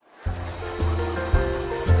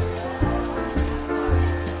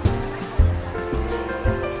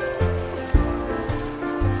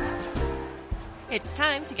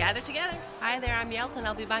time to gather together. Hi there, I'm Yelton, and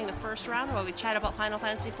I'll be buying the first round while we chat about Final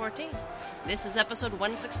Fantasy XIV. This is episode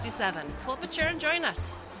 167. Pull up a chair and join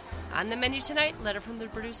us. On the menu tonight, Letter from the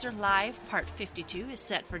Producer Live, Part 52 is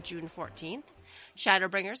set for June 14th.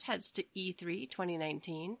 Shadowbringers heads to E3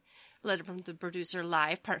 2019. Letter from the Producer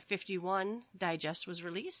Live, Part 51, Digest was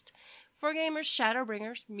released. 4Gamers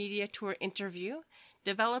Shadowbringers Media Tour Interview.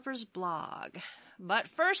 Developers Blog. But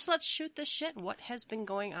first, let's shoot the shit. What has been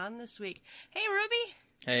going on this week? Hey, Ruby.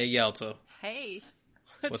 Hey, Yelto. Hey.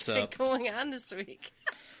 What's up? been going on this week?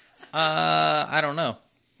 I don't know.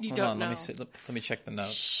 Hold don't on, know. Let me check the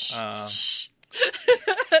notes. Shh.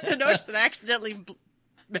 The notes that accidentally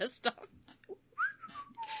messed up.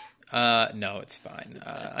 No, it's fine.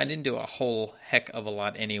 I didn't do a whole heck of a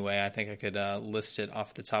lot anyway. I think I could list it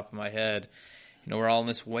off the top of my head. You know, we're all in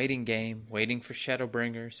this waiting game, waiting for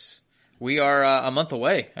Shadowbringers. We are a month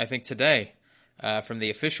away, I think, today, from the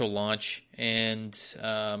official launch, and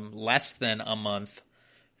less than a month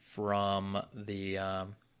from the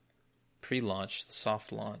pre-launch, the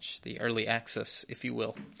soft launch, the early access, if you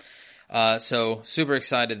will. So super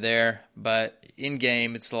excited there, but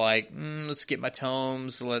in-game it's like, let's get my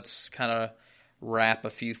tomes, let's kind of wrap a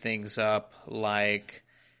few things up, like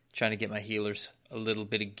trying to get my healers a little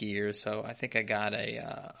bit of gear. So I think I got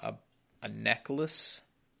a necklace,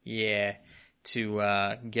 to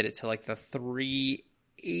get it to like the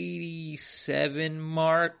 387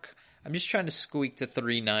 mark. I'm just trying to squeak to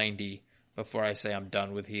 390 before I say I'm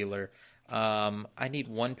done with healer. I need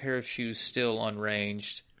one pair of shoes still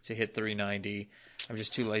unranged to hit 390. I'm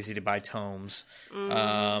just too lazy to buy tomes.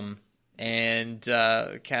 And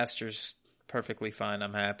caster's perfectly fine.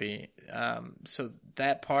 I'm happy. So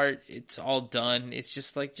that part, it's all done. It's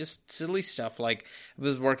just silly stuff. Like, I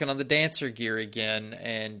was working on the dancer gear again,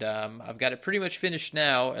 and I've got it pretty much finished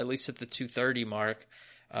now, at least at the 230 mark.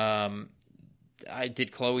 I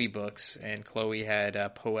did Chloe books, and Chloe had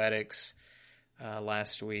Poetics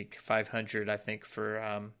last week, 500, I think,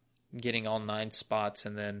 for getting all 9 spots,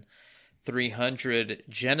 and then 300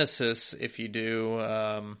 Genesis if you do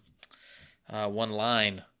one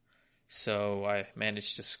line. So I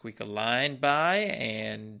managed to squeak a line by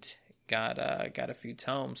and got a few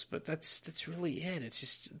tomes, but that's really it. It's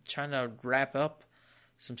just trying to wrap up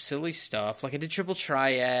some silly stuff. Like, I did Triple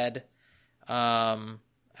Triad. I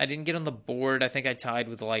didn't get on the board. I think I tied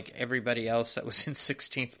with like everybody else that was in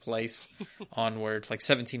 16th place onward, like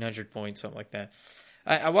 1,700 points, something like that.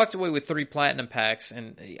 I walked away with 3 platinum packs,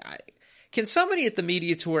 and can somebody at the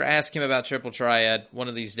media tour ask him about Triple Triad one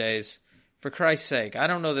of these days? For Christ's sake, I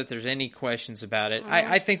don't know that there's any questions about it.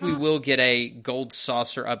 I think we will get a gold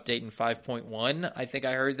saucer update in 5.1. I think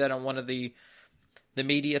I heard that on one of the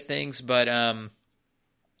media things, but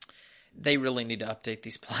they really need to update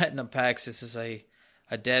these platinum packs. This is a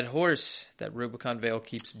dead horse that Rubicon Vale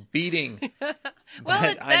keeps beating.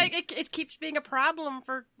 Well, it keeps being a problem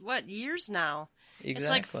for, years now? Exactly.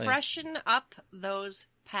 It's like freshen up those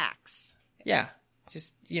packs. Yeah.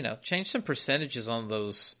 Just, change some percentages on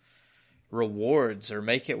those rewards, or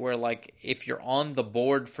make it where, like, if you're on the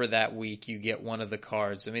board for that week, you get one of the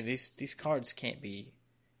cards. I mean, these cards can't be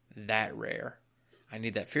that rare. I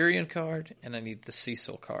need that Furion card, and I need the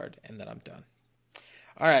Cecil card, and then I'm done.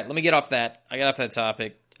 All right, let me get off that. I got off that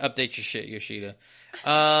topic. Update your shit, Yoshida.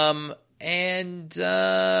 And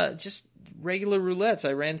just regular roulettes.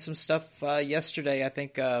 I ran some stuff yesterday. I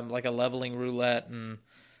think like a leveling roulette and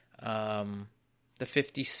the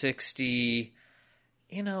 50-60.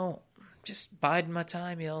 Just biding my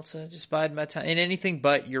time, Yelta. Just biding my time. And anything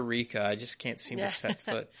but Eureka. I just can't seem to set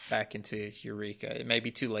foot back into Eureka. It may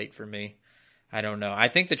be too late for me. I don't know. I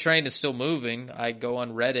think the train is still moving. I go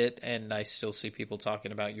on Reddit, and I still see people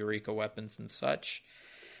talking about Eureka weapons and such.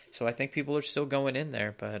 So I think people are still going in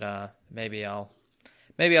there, but maybe I'll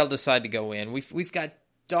decide to go in. We've got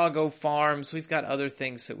doggo farms. We've got other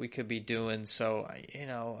things that we could be doing. So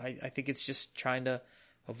I think it's just trying to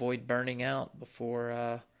avoid burning out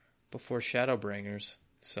before Shadowbringers.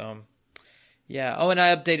 So yeah. Oh, and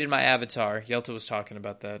I updated my avatar. Yelta was talking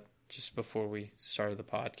about that just before we started the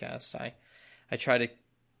podcast. I try to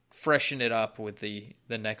freshen it up with the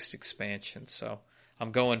next expansion. So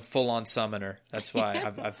I'm going full on summoner. That's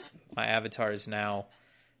why my avatar is now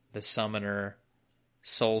the summoner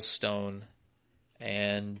Soulstone,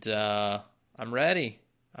 and I'm ready.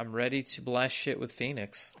 I'm ready to blast shit with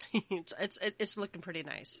Phoenix. It's looking pretty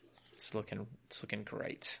nice. It's looking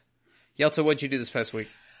great. Yelta, what'd you do this past week?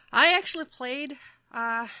 I actually played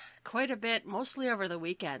quite a bit, mostly over the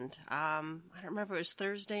weekend. I don't remember if it was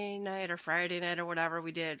Thursday night or Friday night or whatever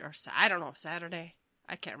we did, or I don't know, Saturday.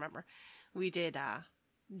 I can't remember. We did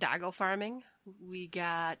doggo farming. We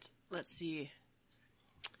got, let's see,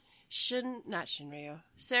 not Shinryu.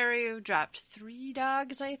 Seiryu dropped 3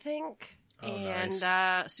 dogs, I think. Oh, and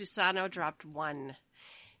nice. Susanoo dropped 1.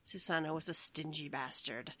 Susanoo was a stingy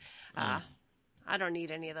bastard. I don't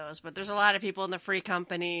need any of those, but there's a lot of people in the free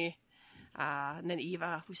company. And then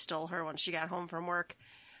Eva, who stole her when she got home from work.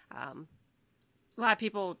 A lot of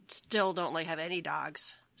people still don't have any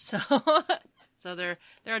dogs. So there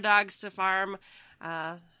are dogs to farm.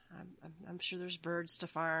 I'm sure there's birds to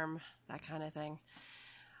farm, that kind of thing.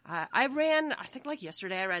 I think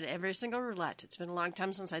yesterday I ran every single roulette. It's been a long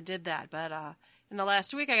time since I did that, but in the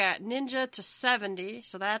last week I got Ninja to 70,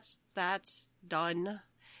 so that's done.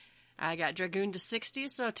 I got Dragoon to 60,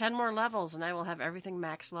 so 10 more levels, and I will have everything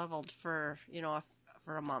max leveled for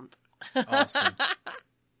a month. Awesome.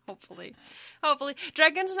 Hopefully.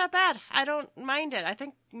 Dragoon's not bad. I don't mind it. I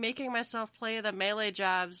think making myself play the melee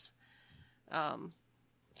jobs kind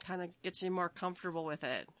of gets you more comfortable with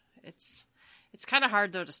it. It's kind of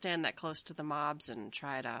hard, though, to stand that close to the mobs and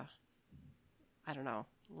try to, I don't know,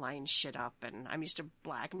 line shit up. And I'm used to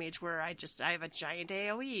Black Mage where I have a giant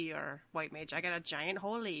AoE, or White Mage, I got a giant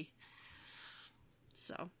Holy.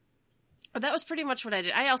 So, but that was pretty much what I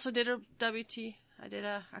did. I also did a WT. I did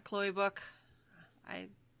a Chloe book. I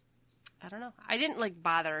don't know. I didn't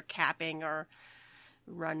bother capping or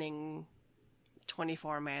running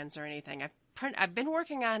 24 mans or anything. I've been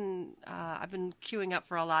working on, I've been queuing up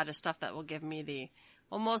for a lot of stuff that will give me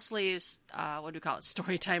mostly, what do we call it?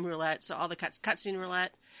 Storytime roulette. So all the cutscene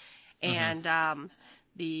roulette. And,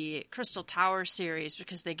 the Crystal Tower series,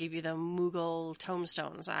 because they give you the Moogle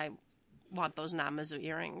tomestones. I want those Namazu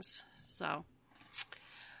earrings. So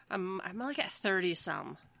I'm at 30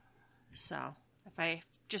 some. So if I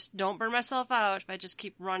just don't burn myself out, if I just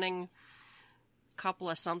keep running a couple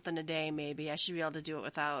of something a day, maybe I should be able to do it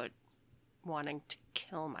without wanting to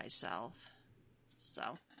kill myself.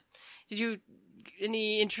 So, did you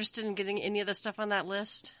any interest in getting any of the stuff on that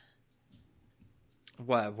list?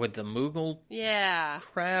 What, with the Moogle? Yeah.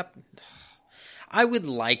 Crap. I would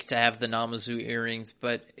like to have the Namazu earrings,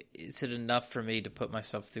 but is it enough for me to put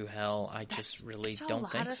myself through hell? I just really don't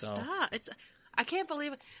think so. Stuff. I can't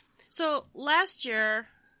believe it. So last year,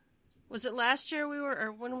 was it last year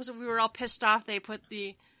or when was it we were all pissed off they put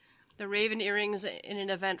the Raven earrings in an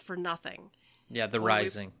event for nothing? Yeah, the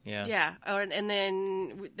Rising. Yeah. Yeah, and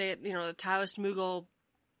then they, the Taoist Moogle.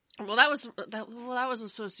 Well, that was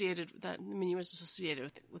associated. That menu was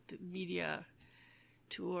associated with the media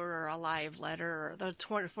tour or a live letter or the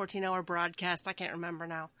 14-hour broadcast. I can't remember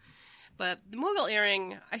now. But the Moogle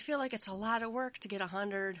earring, I feel like it's a lot of work to get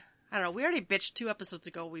 100. I don't know. We already bitched 2 episodes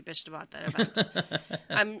ago. We bitched about that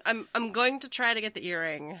event. I'm going to try to get the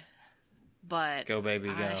earring, but go baby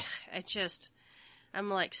go. I'm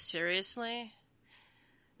like, seriously?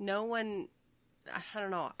 No one. I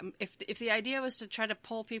don't know. If the idea was to try to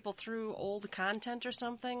pull people through old content or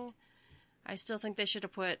something, I still think they should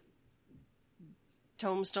have put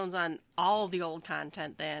tomestones on all the old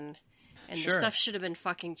content then, and Sure. the stuff should have been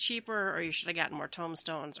fucking cheaper, or you should have gotten more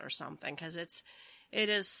tomestones or something, because it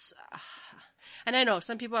is. And I know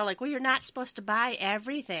some people are like, well, you're not supposed to buy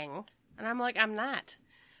everything, and I'm like, I'm not.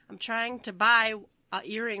 I'm trying to buy an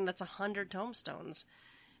earring that's 100 tomestones,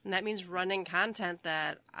 and that means running content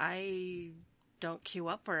that I don't queue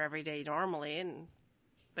up for every day normally,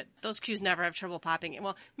 but those queues never have trouble popping.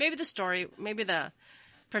 Well, maybe the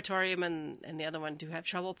Praetorium and the other one do have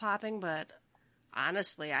trouble popping, but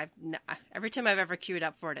honestly, every time I've ever queued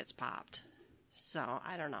up for it, it's popped. So,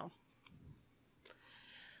 I don't know.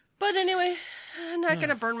 But anyway, I'm not going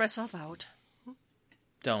to burn myself out.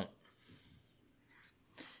 Don't.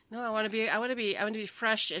 No, I want to be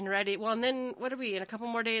fresh and ready. Well, and then what are we? In a couple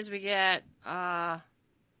more days, we get the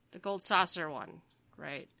Gold Saucer one,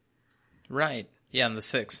 right? Right. Yeah, on the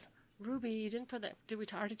 6th. Ruby, you didn't put that. Did we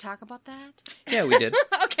already talk about that? Yeah, we did.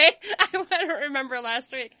 Okay, I don't remember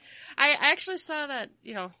last week. I actually saw that.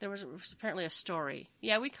 There was apparently a story.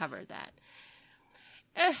 Yeah, we covered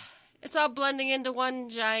that. It's all blending into one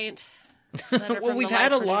giant. Well, we've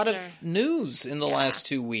had a lot of news in the last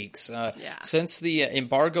 2 weeks. Since the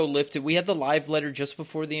embargo lifted. We had the live letter just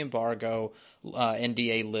before the embargo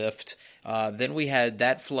NDA lift. Then we had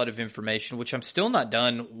that flood of information, which I'm still not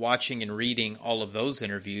done watching and reading all of those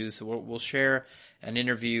interviews. We'll share an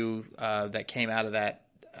interview that came out of that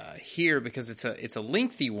here, because it's a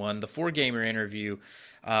lengthy one, the 4Gamer interview.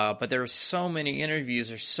 But there are so many interviews.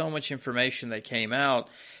 There's so much information that came out.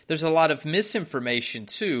 There's a lot of misinformation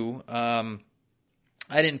too. I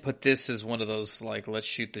didn't put this as one of those let's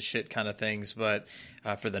shoot the shit kind of things, but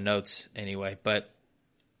for the notes anyway. But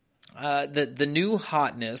the new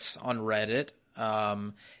hotness on Reddit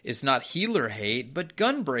is not healer hate, but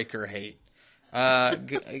gunbreaker hate.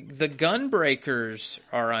 The Gunbreakers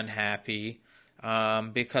are unhappy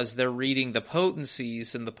because they're reading the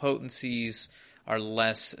potencies, and the potencies are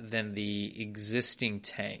less than the existing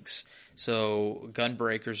tanks. So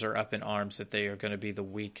Gunbreakers are up in arms that they are going to be the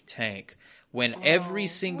weak tank. When every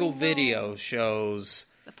single video shows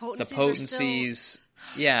the potencies,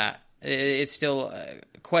 it's still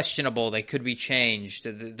questionable. They could be changed.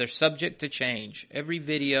 They're subject to change. Every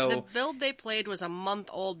video. The build they played was a month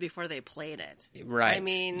old before they played it. Right. I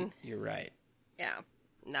mean, you're right. Yeah.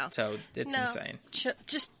 No. So it's insane.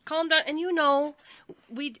 Just calm down. And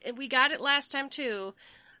we got it last time too.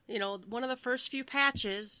 One of the first few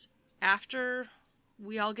patches after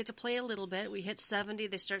we all get to play a little bit, we hit 70.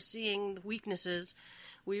 They start seeing the weaknesses.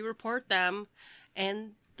 We report them,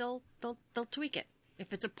 and they'll tweak it.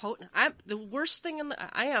 If it's a potent, the worst thing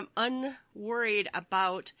I am unworried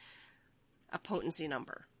about a potency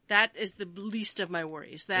number. That is the least of my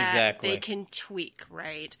worries. That they can tweak,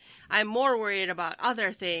 right? I'm more worried about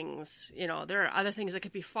other things. There are other things that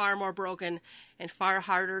could be far more broken and far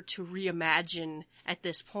harder to reimagine at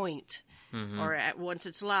this point, or once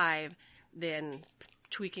it's live, than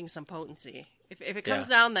tweaking some potency. If it comes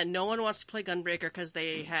down that no one wants to play Gunbreaker because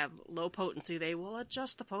they have low potency, they will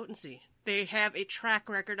adjust the potency. They have a track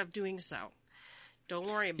record of doing so. Don't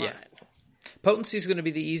worry about it. Potency is going to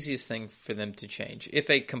be the easiest thing for them to change. If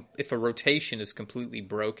a rotation is completely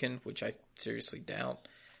broken, which I seriously doubt,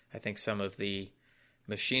 I think some of the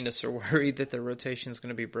machinists are worried that their rotation is going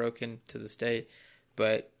to be broken to this day.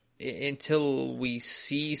 But until we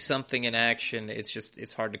see something in action,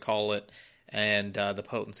 it's hard to call it. And the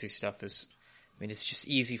potency stuff is, it's just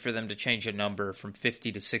easy for them to change a number from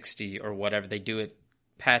 50 to 60 or whatever. They do it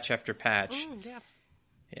patch after patch.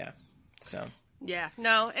 Yeah. So. Yeah.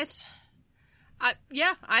 No, it's.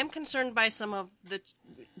 I'm concerned by some of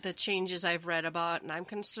the changes I've read about, and I'm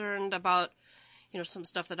concerned about, some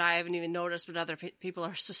stuff that I haven't even noticed, but other people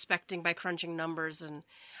are suspecting by crunching numbers. And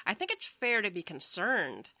I think it's fair to be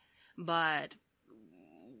concerned, but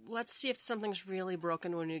let's see if something's really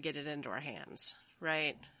broken when we get it into our hands,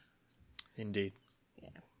 right? Indeed. Yeah.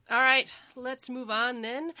 All right, let's move on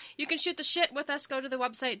then. You can shoot the shit with us. Go to the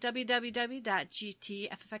website,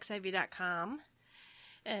 www.gtffxiv.com.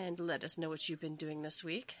 And let us know what you've been doing this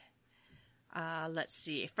week. Let's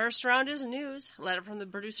see. First round is news. Letter from the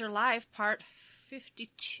Producer Live, part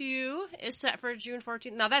 52, is set for June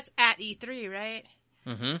 14th. Now, that's at E3, right?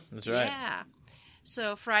 That's right. Yeah.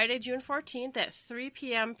 So, Friday, June 14th at 3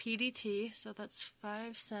 p.m. PDT. So, that's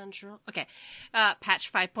 5 Central. Okay.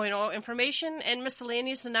 Patch 5.0 information and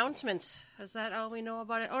miscellaneous announcements. Is that all we know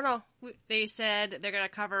about it? Oh, no. They said they're going to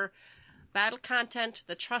cover battle content,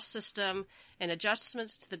 the trust system, and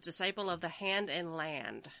adjustments to the Disciple of the Hand and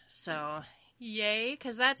Land. So, yay,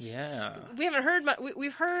 because that's... Yeah. We haven't heard...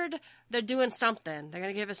 We've heard they're doing something. They're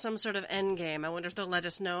going to give us some sort of end game. I wonder if they'll let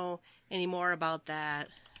us know any more about that.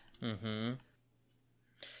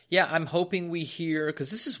 Yeah, I'm hoping we hear...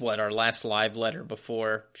 Because this is our last live letter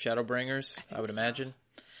before Shadowbringers, I would imagine.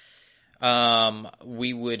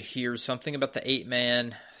 We would hear something about the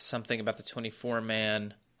 8-man, something about the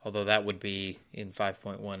 24-man... Although that would be in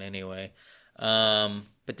 5.1 anyway.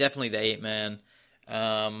 But definitely the 8-man.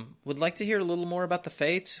 Would like to hear a little more about the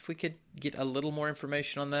Fates, if we could get a little more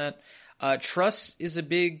information on that. Trust is a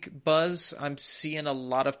big buzz. I'm seeing a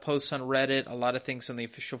lot of posts on Reddit, a lot of things on the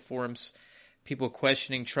official forums. People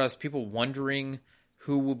questioning Trust, people wondering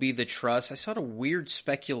who will be the Trust. I saw a weird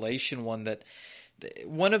speculation one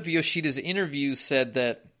of Yoshida's interviews said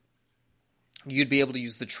that you'd be able to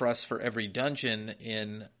use the Trust for every dungeon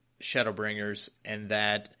in Shadowbringers, and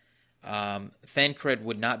that Thancred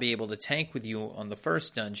would not be able to tank with you on the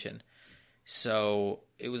first dungeon. So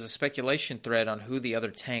it was a speculation thread on who the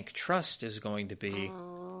other tank Trust is going to be.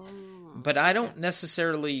 But I didn't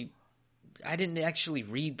actually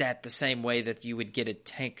read that the same way that you would get a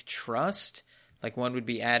tank Trust, like one would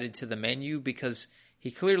be added to the menu, because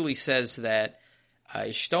he clearly says that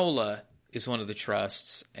Y'shtola is one of the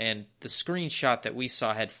trusts, and the screenshot that we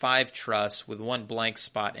saw had 5 trusts with 1 blank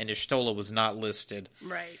spot, and Y'shtola was not listed.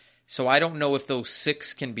 Right. So I don't know if those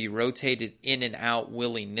 6 can be rotated in and out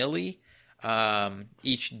willy-nilly.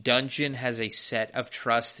 Each dungeon has a set of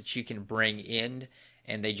trusts that you can bring in,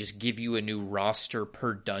 and they just give you a new roster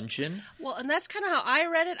per dungeon. Well, and that's kind of how I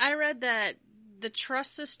read it. I read that the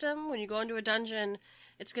trust system, when you go into a dungeon,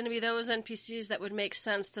 it's going to be those NPCs that would make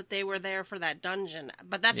sense that they were there for that dungeon.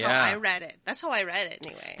 But that's how I read it. That's how I read it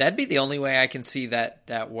anyway. That'd be the only way I can see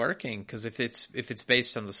that working, because if it's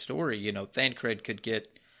based on the story, Thancred could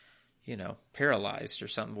get, paralyzed or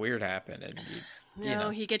something weird happen, and he get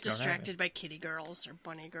don't have distracted by kitty girls or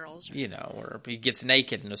bunny girls. Or he gets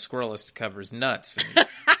naked and a squirrel has to cover his nuts. And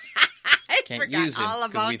I can't forgot use him all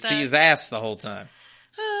because about we'd that. see his ass the whole time.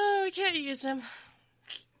 Oh, we can't use him.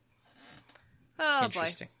 Oh,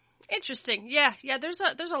 Interesting. boy. Interesting. Yeah. There's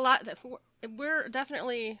a lot that we're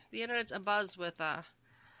definitely, the internet's abuzz with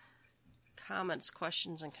comments,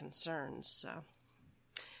 questions, and concerns. So,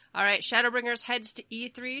 all right, Shadowbringers heads to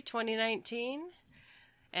E3 2019,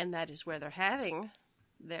 and that is where they're having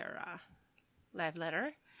their live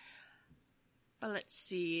letter. But let's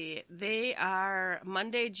see, they are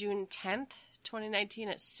Monday, June 10th, 2019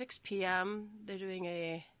 at 6 p.m. They're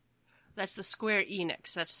doing that's the Square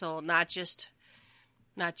Enix. That's so not just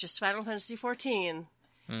Final Fantasy XIV.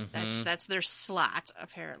 Mm-hmm. That's their slot,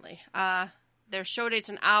 apparently. Their show dates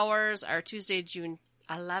and hours are Tuesday, June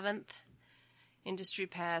 11th. Industry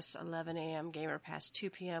Pass, 11 a.m. Gamer Pass, 2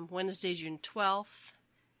 p.m. Wednesday, June 12th.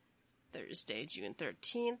 Thursday, June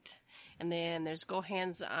 13th. And then there's Go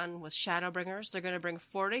Hands-On with Shadowbringers. They're going to bring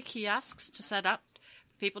 40 kiosks to set up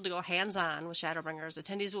for people to go hands-on with Shadowbringers.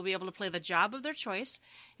 Attendees will be able to play the job of their choice,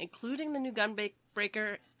 including the new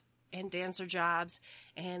Gunbreaker and Dancer jobs.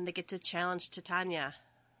 And they get to challenge Titania.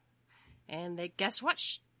 And guess what?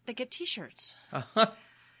 They get t-shirts.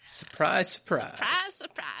 Surprise, surprise. Surprise,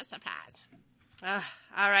 surprise, surprise.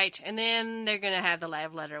 All right, and then they're going to have the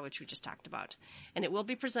live letter, which we just talked about. And it will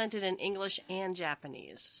be presented in English and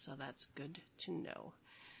Japanese, so that's good to know.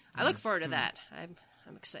 I look forward to that. I'm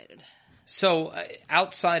excited. So,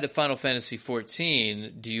 outside of Final Fantasy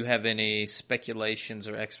XIV, do you have any speculations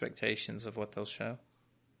or expectations of what they'll show?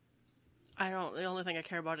 I don't. The only thing I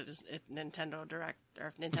care about it is if Nintendo Direct or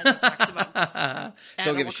if Nintendo talks about.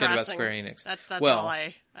 Don't give a shit about Crossing. Square Enix. That's all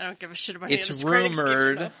I don't give a shit about. Any of the It's Square Enix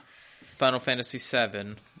rumored games, Final Fantasy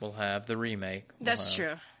VII will have the remake. That's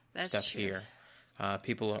true. That's stuff true. Here.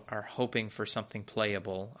 People are hoping for something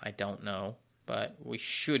playable. I don't know, but we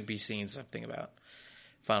should be seeing something about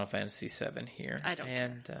Final Fantasy VII here. I don't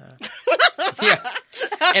care. Yeah.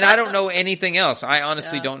 And I don't know anything else. I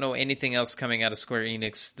honestly don't know anything else coming out of Square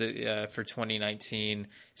Enix for 2019.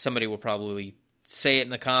 Somebody will probably say it in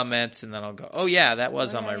the comments, and then I'll go, oh, yeah, that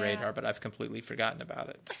was on my radar, but I've completely forgotten about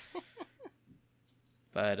it.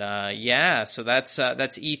 But, so that's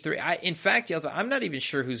E3. In fact, I'm not even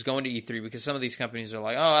sure who's going to E3 because some of these companies are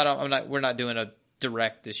like, we're not doing a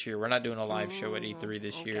direct this year. We're not doing a live show at E3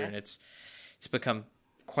 this year. And it's become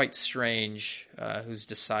quite strange who's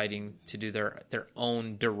deciding to do their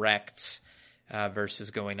own directs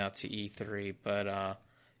versus going out to E3. But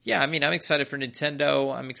I'm excited for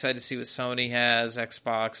Nintendo. I'm excited to see what Sony has,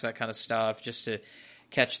 Xbox, that kind of stuff, just to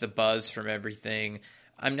catch the buzz from everything.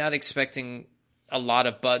 I'm not expecting a lot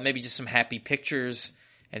of buzz, maybe just some happy pictures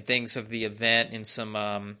and things of the event in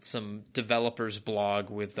some developers blog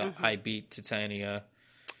with the I Beat Titania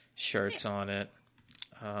shirts on it.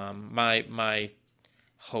 My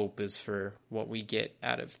hope is for what we get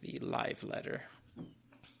out of the live letter.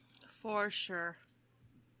 For sure.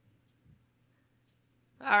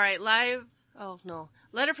 All right,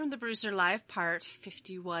 Letter from the Bruiser live part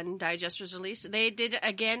 51 digest was released. They did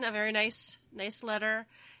again a very nice letter.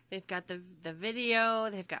 They've got the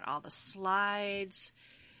video. They've got all the slides.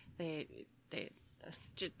 They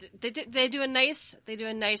do a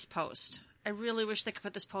nice post. I really wish they could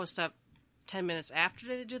put this post up 10 minutes after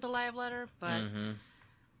they do the live letter, but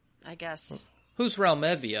I guess. Who's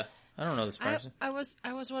Ralmevia? I don't know this person. I was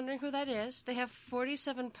wondering who that is. They have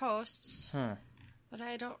 47 posts, but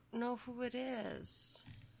I don't know who it is.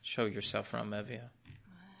 Show yourself, Ralmevia.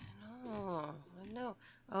 I know.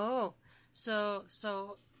 Oh, so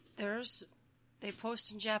they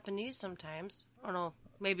post in Japanese sometimes. Oh no,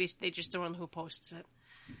 maybe they just don't know who posts it.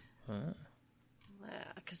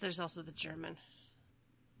 Because there's also the German.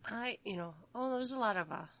 There's a lot of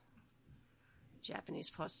Japanese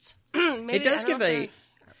posts. It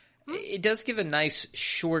does give a nice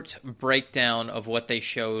short breakdown of what they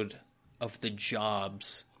showed of the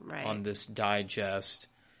jobs on this digest.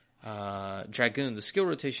 Dragoon, the skill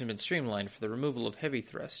rotation has been streamlined for the removal of heavy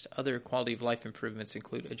thrust. Other quality of life improvements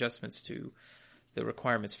include adjustments to the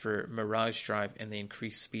requirements for Mirage Drive and the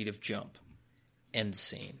increased speed of jump. End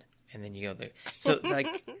scene. And then you go there. So,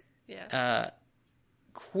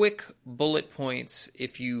 quick bullet points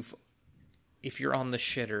if you're on the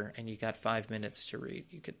shitter and you got 5 minutes to read,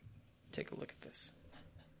 you could take a look at this.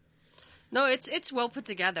 No, it's well put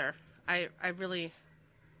together. I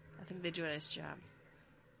think they do a nice job.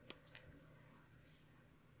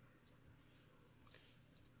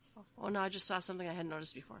 Oh no, I just saw something I hadn't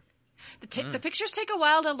noticed before. The pictures take a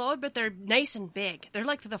while to load, but they're nice and big. They're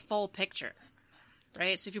like the full picture.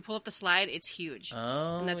 right? So if you pull up the slide, it's huge.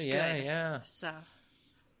 Oh, and that's yeah, good. yeah. So,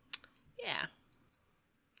 yeah.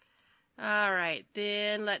 All right,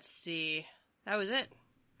 then let's see. That was it.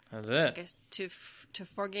 That's it. I guess to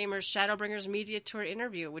 4Gamers Shadowbringers Media Tour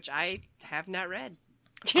interview, which I have not read.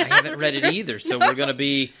 I haven't read it either, so we're going to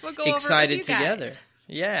be We'll go over it with excited you together. guys.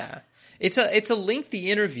 Yeah, it's a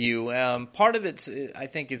lengthy interview. Part of it's I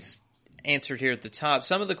think is answered here at the top.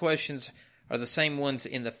 Some of the questions are the same ones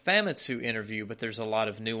in the Famitsu interview, but there's a lot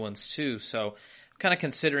of new ones too. So I'm kind of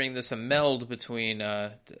considering this a meld between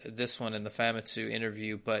this one and the Famitsu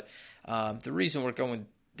interview. But the reason we're going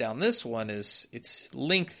down this one is it's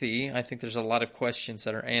lengthy. I think there's a lot of questions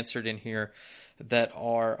that are answered in here that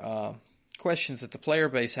are questions that the player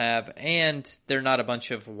base have, and they're not a bunch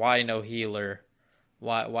of why no healer,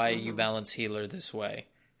 why you balance healer this way,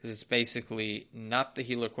 because it's basically not the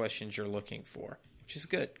healer questions you're looking for, which is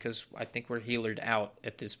good because I think we're healered out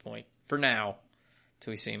at this point for now till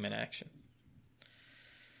we see him in action.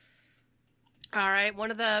 All right, one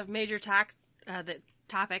of the major the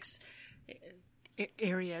topics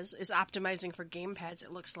areas is optimizing for gamepads,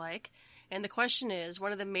 it looks like. And the question is,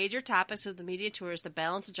 one of the major topics of the media tour is the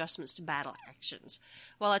balance adjustments to battle actions.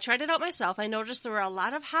 While I tried it out myself, I noticed there were a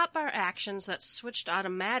lot of hotbar actions that switched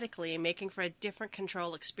automatically, making for a different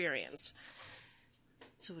control experience.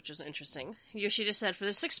 So, which was interesting. Yoshida said, for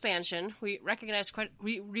this expansion, we reorganized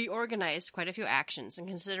quite a few actions in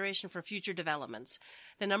consideration for future developments.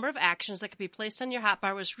 The number of actions that could be placed on your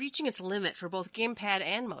hotbar was reaching its limit for both gamepad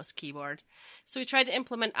and mouse keyboard. So we tried to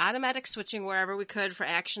implement automatic switching wherever we could for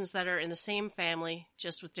actions that are in the same family,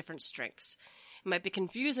 just with different strengths. It might be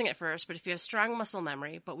confusing at first, but if you have strong muscle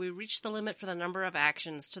memory, but we reached the limit for the number of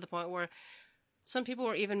actions to the point where some people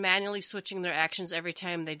were even manually switching their actions every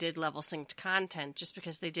time they did level synced content just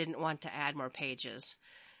because they didn't want to add more pages.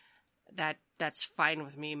 That's fine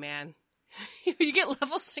with me, man. You get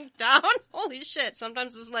level synced down? Holy shit.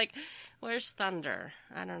 Sometimes it's like, where's Thunder?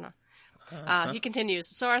 I don't know. He continues.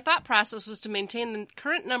 So our thought process was to maintain the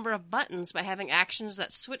current number of buttons by having actions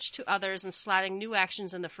that switch to others and slotting new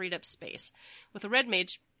actions in the freed up space, with the Red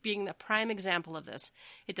Mage being the prime example of this.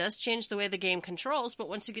 It does change the way the game controls, but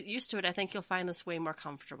once you get used to it, I think you'll find this way more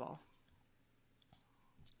comfortable.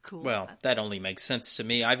 Cool. Well, that only makes sense to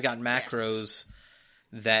me. I've got macros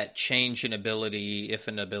that change an ability if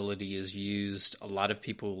an ability is used. A lot of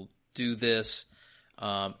people do this.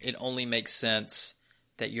 It only makes sense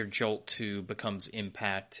that your Jolt 2 becomes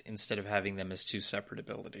Impact instead of having them as two separate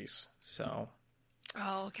abilities. So,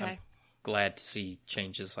 okay. I'm glad to see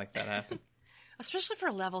changes like that happen. Especially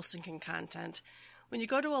for level syncing content. When you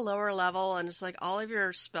go to a lower level and it's like all of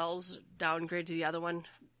your spells downgrade to the other one,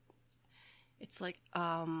 it's like,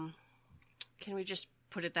 can we just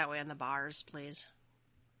put it that way on the bars, please?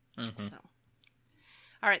 Mm-hmm. So,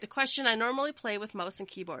 all right, the question, I normally play with mouse and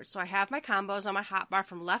keyboard, so I have my combos on my hotbar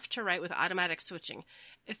from left to right with automatic switching.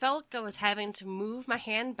 It felt like I was having to move my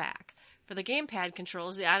hand back. For the gamepad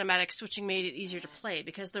controls, the automatic switching made it easier to play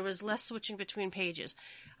because there was less switching between pages.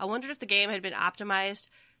 I wondered if the game had been optimized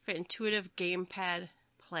for intuitive gamepad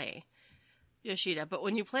play. Yoshida, but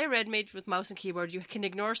when you play Red Mage with mouse and keyboard, you can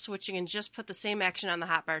ignore switching and just put the same action on the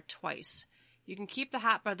hotbar twice. You can keep the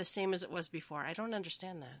hotbar the same as it was before. I don't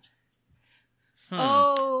understand that.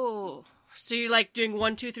 Oh, so you're like doing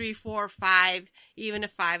 1, 2, 3, 4, 5, even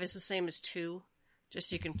if 5 is the same as 2? Just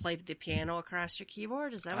so you can play the piano across your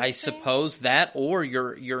keyboard? Is that what I you're saying? suppose that, or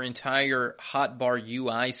your entire hotbar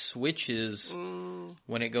UI switches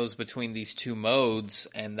when it goes between these two modes,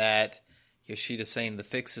 and that Yoshida's saying the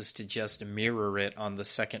fix is to just mirror it on the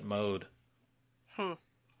second mode.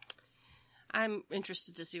 I'm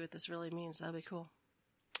interested to see what this really means. That'll be cool.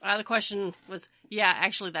 The question was, yeah,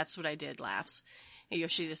 actually that's what I did, laughs.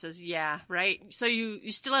 Yoshida says, yeah, right? So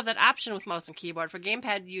you still have that option with mouse and keyboard. For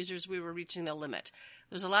gamepad users, we were reaching the limit.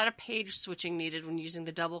 There's a lot of page switching needed when using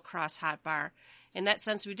the double cross hotbar. In that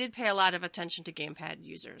sense, we did pay a lot of attention to gamepad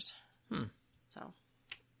users. So,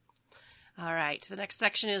 all right. The next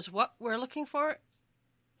section is what we're looking for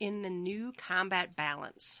in the new combat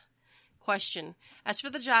balance. Question. As for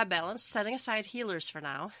the job balance, setting aside healers for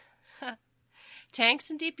now, tanks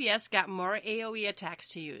and DPS got more AoE attacks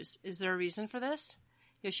to use. Is there a reason for this?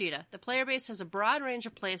 Yoshida, the player base has a broad range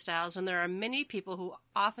of playstyles, and there are many people who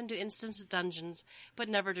often do instance dungeons, but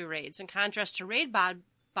never do raids. In contrast to raid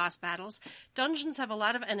boss battles, dungeons have a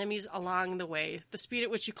lot of enemies along the way. The speed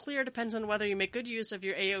at which you clear depends on whether you make good use of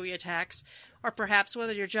your AoE attacks, or perhaps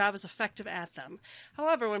whether your job is effective at them.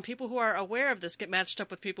 However, when people who are aware of this get matched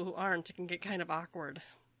up with people who aren't, it can get kind of awkward.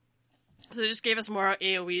 So they just gave us more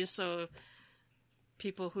AoEs, so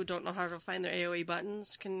people who don't know how to find their AoE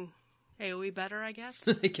buttons can AoE better, I guess.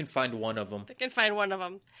 They can find one of them. They can find one of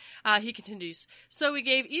them. He continues. So we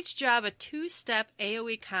gave each job a 2-step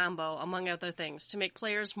AoE combo, among other things, to make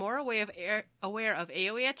players more aware of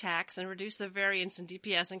AoE attacks and reduce the variance in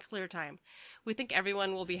DPS and clear time. We think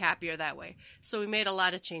everyone will be happier that way. So we made a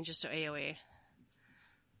lot of changes to AoE.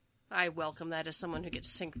 I welcome that as someone who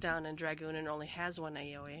gets synced down in Dragoon and only has one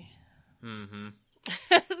AoE. Mm-hmm.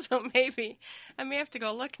 So maybe I may have to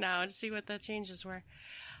go look now to see what the changes were.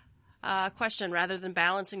 Question, rather than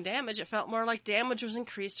balancing damage, it felt more like damage was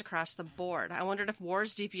increased across the board. I wondered if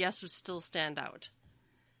War's DPS would still stand out.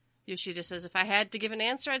 Yoshida says, if I had to give an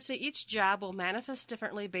answer, I'd say each job will manifest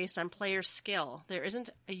differently based on player skill. There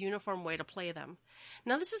isn't a uniform way to play them.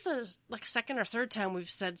 Now, this is the second or third time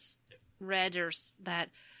we've read that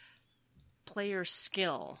player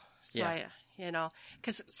skill. So yeah.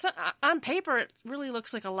 because on paper it really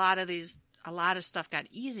looks like a lot of stuff got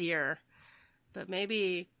easier, but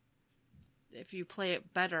maybe if you play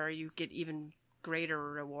it better, you get even greater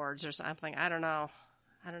rewards or something. I don't know.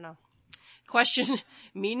 Question,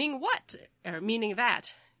 meaning what? Or meaning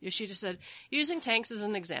that? Yoshida said, using tanks as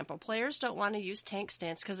an example. Players don't want to use tank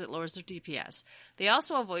stance because it lowers their DPS. They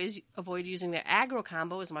also avoid using their aggro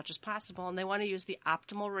combo as much as possible, and they want to use the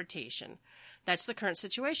optimal rotation. That's the current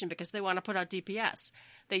situation because they want to put out DPS.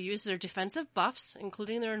 They use their defensive buffs,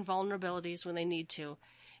 including their invulnerabilities when they need to.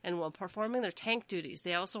 And while performing their tank duties,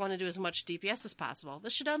 they also want to do as much DPS as possible.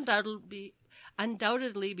 This should undoubtedly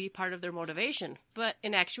be part of their motivation. But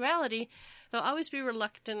in actuality, they'll always be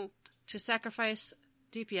reluctant to sacrifice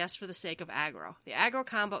DPS for the sake of aggro. The aggro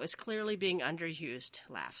combo is clearly being underused.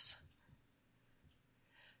 Laughs.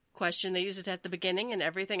 Question, they use it at the beginning and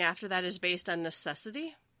everything after that is based on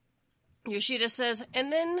necessity? Yoshida says,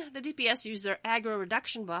 and then the DPS use their aggro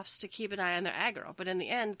reduction buffs to keep an eye on their aggro, but in the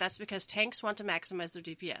end, that's because tanks want to maximize their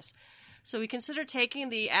DPS. So we consider taking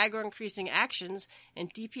the aggro increasing actions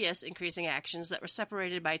and DPS increasing actions that were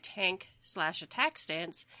separated by tank/attack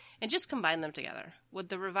stance and just combine them together. With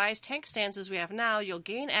the revised tank stances we have now, you'll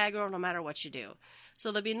gain aggro no matter what you do.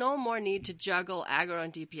 So there'll be no more need to juggle aggro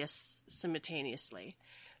and DPS simultaneously.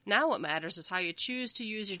 Now what matters is how you choose to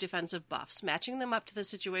use your defensive buffs, matching them up to the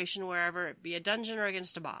situation wherever it be a dungeon or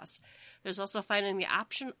against a boss. There's also finding the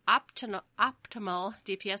optimal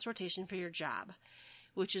DPS rotation for your job,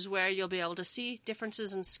 which is where you'll be able to see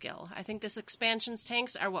differences in skill. I think this expansion's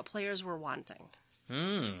tanks are what players were wanting.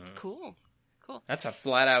 Cool. That's a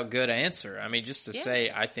flat-out good answer. I mean, just to say,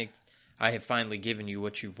 I think I have finally given you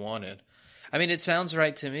what you've wanted. I mean, it sounds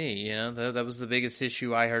right to me, that was the biggest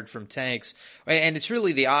issue I heard from tanks. And it's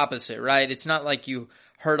really the opposite, right? It's not like you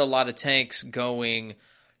heard a lot of tanks going,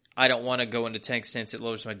 I don't want to go into tank stance, it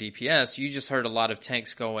lowers my DPS. You just heard a lot of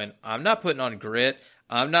tanks going, I'm not putting on grit,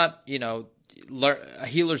 I'm not,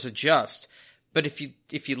 healers adjust. But if you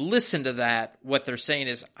listen to that, what they're saying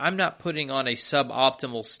is, I'm not putting on a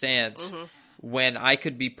suboptimal stance when I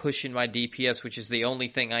could be pushing my DPS, which is the only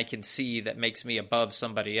thing I can see that makes me above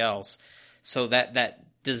somebody else. So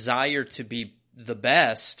that desire to be the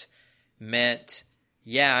best meant,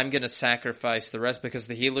 I'm going to sacrifice the rest because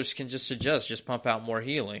the healers can just adjust, just pump out more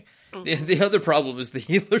healing. The other problem is the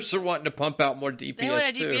healers are wanting to pump out more DPS, they want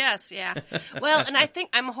a too. DPS, yeah. Well, and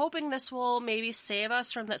I'm hoping this will maybe save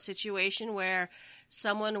us from that situation where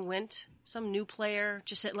some new player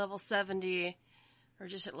just hit level 70 or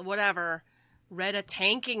just hit whatever, read a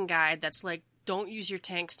tanking guide that's like, don't use your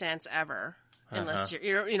tank stance ever. Unless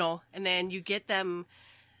you're, and then you get them,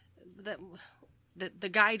 the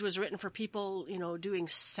guide was written for people, doing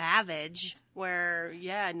Savage, where,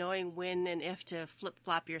 knowing when and if to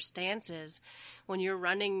flip-flop your stances. When you're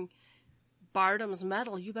running Bardam's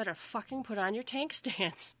Metal, you better fucking put on your tank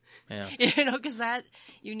stance. Yeah. Because that,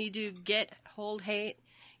 you need to hold hate.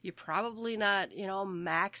 You're probably not,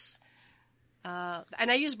 max. And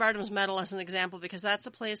I use Bardam's Metal as an example because that's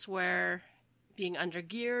a place where being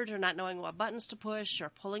undergeared or not knowing what buttons to push or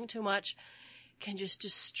pulling too much can just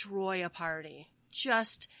destroy a party.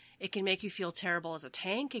 It can make you feel terrible as a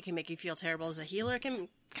tank. It can make you feel terrible as a healer. It can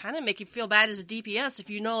kind of make you feel bad as a DPS if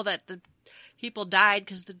you know that the people died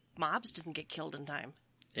because the mobs didn't get killed in time.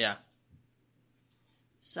 Yeah.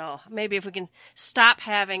 So maybe if we can stop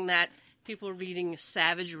having that people reading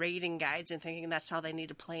Savage raiding guides and thinking that's how they need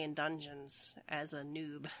to play in dungeons as a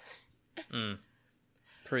noob.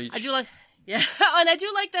 Preach. I do like... Yeah, and I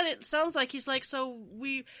do like that it sounds like he's like, so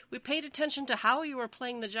we paid attention to how you were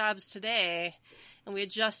playing the jobs today, and we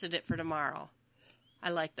adjusted it for tomorrow. I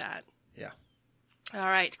like that. Yeah. All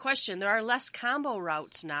right, question. There are less combo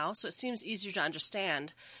routes now, so it seems easier to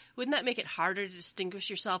understand. Wouldn't that make it harder to distinguish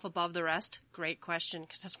yourself above the rest? Great question,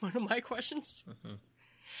 because that's one of my questions.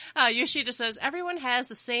 Yoshida says, everyone has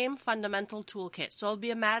the same fundamental toolkit, so it'll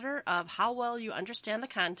be a matter of how well you understand the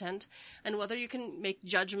content and whether you can make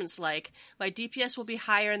judgments like, my DPS will be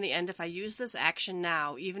higher in the end if I use this action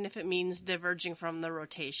now, even if it means diverging from the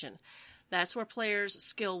rotation. That's where players'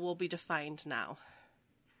 skill will be defined now.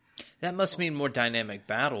 That must mean more dynamic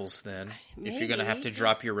battles then, Maybe. if you're going to have to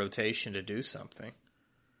drop your rotation to do something.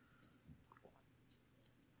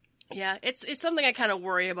 Yeah, it's something I kind of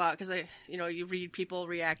worry about because you read people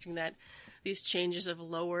reacting that these changes have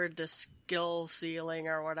lowered the skill ceiling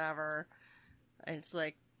or whatever, and it's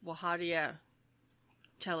like, well, how do you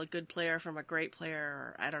tell a good player from a great player?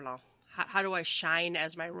 Or I don't know. How do I shine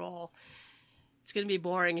as my role? It's going to be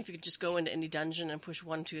boring if you could just go into any dungeon and push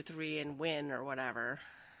 1, 2, 3 and win or whatever.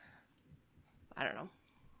 I don't know.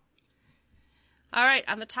 All right,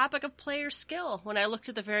 on the topic of player skill, when I looked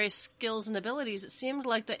at the various skills and abilities, it seemed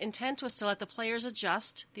like the intent was to let the players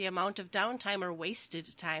adjust the amount of downtime or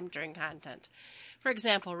wasted time during content. For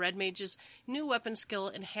example, Red Mage's new weapon skill,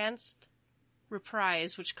 Enhanced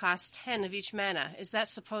Reprise, which costs 10 of each mana. Is that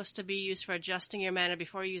supposed to be used for adjusting your mana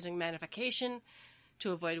before using Manification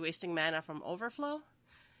to avoid wasting mana from overflow?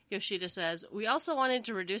 Yoshida says, we also wanted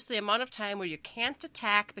to reduce the amount of time where you can't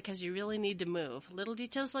attack because you really need to move. Little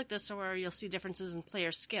details like this are where you'll see differences in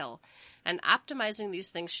player skill. And optimizing these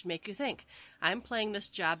things should make you think, I'm playing this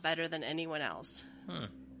job better than anyone else.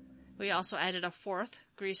 We also added a 4th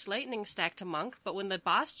Grease Lightning stack to Monk, but when the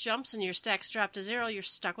boss jumps and your stacks drop to 0, you're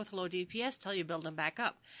stuck with low DPS till you build them back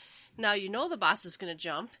up. Now you know the boss is going to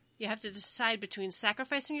jump. You have to decide between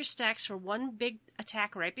sacrificing your stacks for one big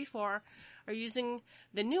attack right before or using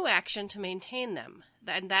the new action to maintain them.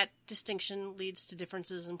 And that distinction leads to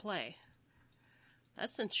differences in play.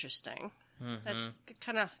 That's interesting. Mm-hmm.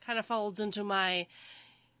 That kind of folds into my,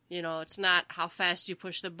 it's not how fast you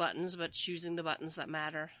push the buttons, but choosing the buttons that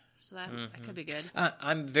matter. So that could be good.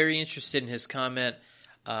 I'm very interested in his comment.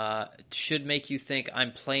 Should make you think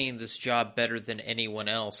I'm playing this job better than anyone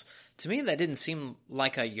else. To me, that didn't seem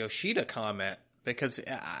like a Yoshida comment, because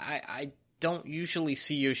I don't usually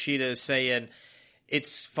see Yoshida saying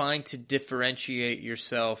it's fine to differentiate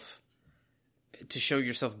yourself, to show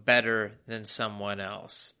yourself better than someone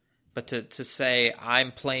else. But to say,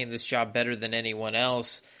 I'm playing this job better than anyone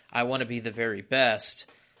else, I want to be the very best,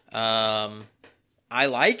 I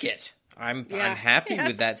like it. I'm happy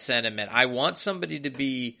with that sentiment. I want somebody to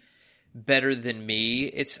be better than me.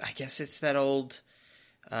 I guess it's that old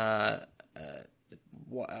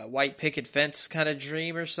white picket fence kind of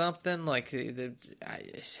dream or something. Like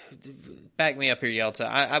back me up here,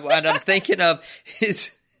 Yelta. What I'm thinking of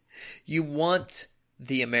is you want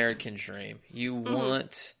the American dream. You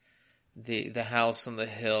want the house on the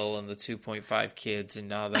hill and the 2.5 kids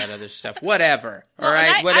and all that other stuff. Whatever. All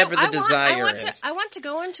right. Whatever the desire is. I want to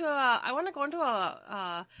go into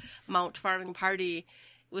a mount farming party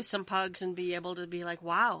with some pugs and be able to be like,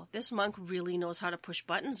 wow, this monk really knows how to push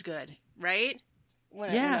buttons good, right? When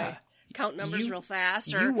I count numbers real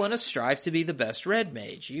fast. You want to strive to be the best red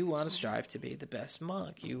mage. You want to strive to be the best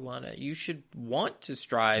monk. You should want to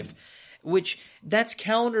strive, which that's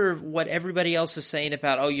counter what everybody else is saying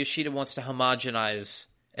about, Yoshida wants to homogenize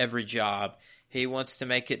every job. He wants to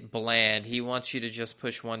make it bland. He wants you to just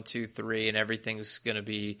push 1, 2, 3 and everything's going to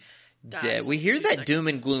be dead. We hear that doom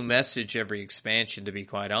and gloom message every expansion, to be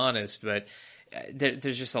quite honest, but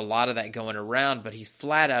there's just a lot of that going around. But he's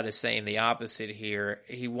flat out is saying the opposite here.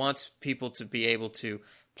 He wants people to be able to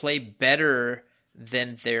play better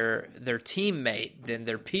than their teammate, than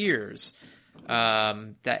their peers.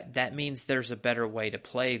 That means there's a better way to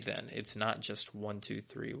play then. It's not just 1, 2,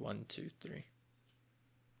 3, 1, 2, 3.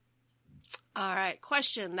 All right,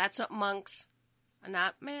 question. That's what monks... I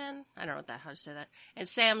don't know how to say that. And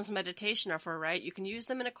Sam's meditation are for, right? You can use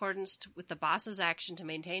them in accordance with the boss's action to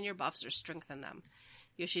maintain your buffs or strengthen them.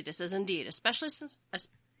 Yoshida says, indeed, especially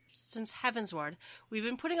since Heavensward, we've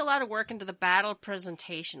been putting a lot of work into the battle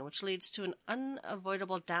presentation, which leads to an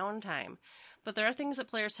unavoidable downtime. But there are things that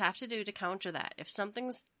players have to do to counter that. If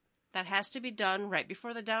something's that has to be done right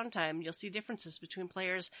before the downtime, you'll see differences between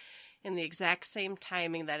players in the exact same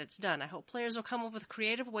timing that it's done. I hope players will come up with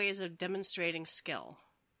creative ways of demonstrating skill.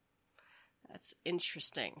 That's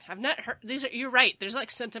interesting. I've not heard you're right. There's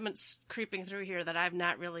like sentiments creeping through here that I've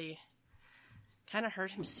not really kind of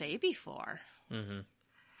heard him say before. Mm-hmm.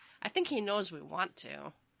 I think he knows we want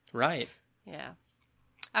to. Right. Yeah.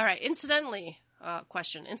 All right.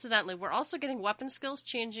 Question. Incidentally, we're also getting weapon skills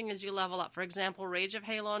changing as you level up. For example, Rage of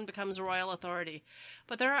Halon becomes Royal Authority.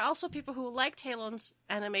 But there are also people who liked Halon's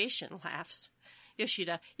animation laughs.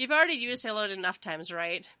 Yoshida, you've already used Halo enough times,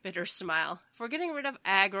 right? Bitter smile. If we're getting rid of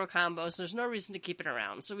aggro combos, there's no reason to keep it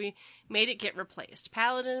around, so we made it get replaced.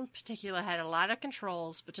 Paladin in particular had a lot of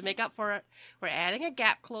controls, but to make up for it, we're adding a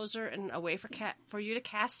gap closer and a way for you to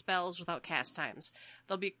cast spells without cast times.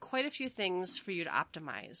 There'll be quite a few things for you to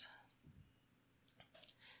optimize.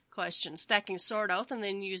 Question. Stacking Sword Oath and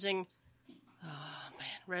then using...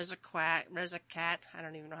 Rezacat, I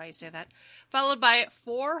don't even know how you say that. Followed by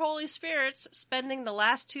 4 Holy Spirits, spending the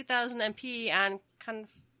last 2,000 MP on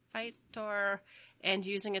Confitor and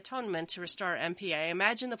using Atonement to restore MP. I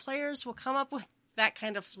imagine the players will come up with that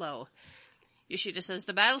kind of flow. Yoshida says,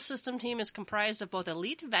 the battle system team is comprised of both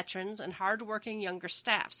elite veterans and hard-working younger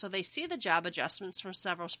staff, so they see the job adjustments from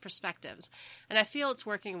several perspectives, and I feel it's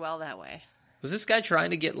working well that way. Was this guy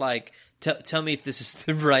trying to get, like, tell me if this is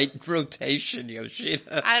the right rotation,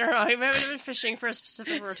 Yoshida? I don't know. He might have been fishing for a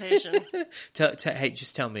specific rotation. Hey,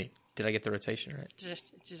 just tell me. Did I get the rotation right?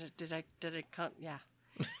 Did it count? Yeah.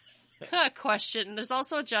 Question. There's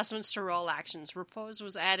also adjustments to role actions. Repose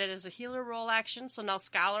was added as a healer role action, so now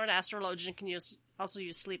Scholar and Astrologian can also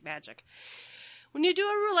use sleep magic. When you do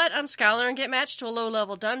a roulette on Scholar and get matched to a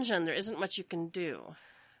low-level dungeon, there isn't much you can do.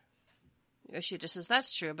 Yoshida says,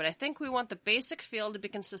 that's true, but I think we want the basic feel to be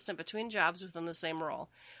consistent between jobs within the same role.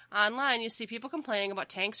 Online, you see people complaining about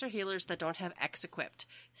tanks or healers that don't have X equipped.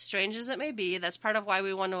 Strange as it may be, that's part of why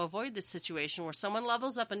we want to avoid this situation where someone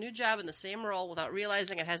levels up a new job in the same role without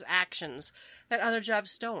realizing it has actions that other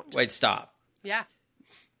jobs don't. Wait, stop. Yeah.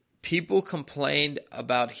 People complained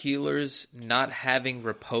about healers not having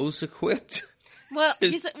repose equipped? Well,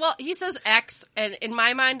 he says X, and in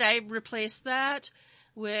my mind, I replaced that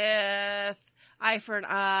with Eye for an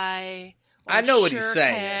Eye. Or I know what he's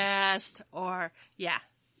saying. Cast, or yeah,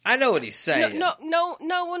 I know what he's saying.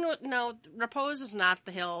 No. Repose is not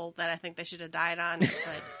the hill that I think they should have died on.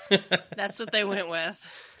 But that's what they went with.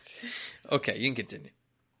 Okay, you can continue.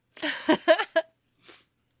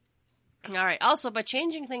 All right. Also, by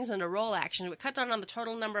changing things into role action, we cut down on the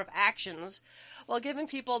total number of actions while giving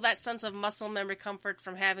people that sense of muscle memory comfort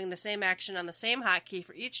from having the same action on the same hotkey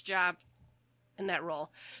for each job in that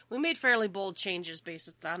role. We made fairly bold changes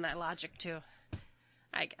based on that logic, too.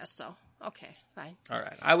 I guess so. Okay, fine. All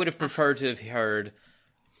right. I would have preferred to have heard,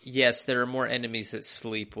 yes, there are more enemies that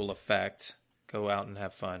sleep will affect. Go out and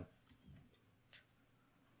have fun.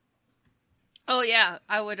 Oh, yeah.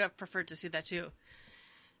 I would have preferred to see that, too.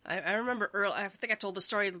 I remember early, I think I told the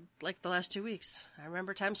story like the last 2 weeks. I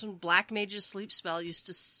remember times when Black Mage's sleep spell used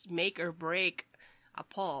to make or break a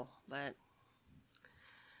pull, but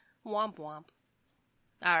womp womp.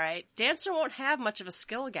 Alright, Dancer won't have much of a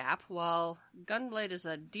skill gap, while Gunblade is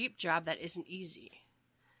a deep job that isn't easy.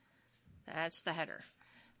 That's the header.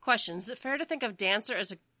 Question, is it fair to think of Dancer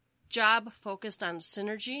as a job focused on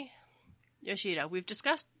synergy? Yoshida, we've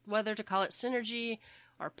discussed whether to call it synergy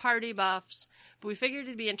or party buffs, but we figured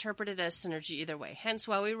it'd be interpreted as synergy either way, hence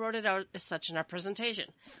why we wrote it out as such in our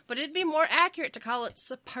presentation. But it'd be more accurate to call it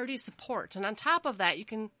party support, and on top of that, you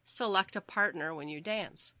can select a partner when you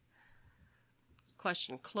dance.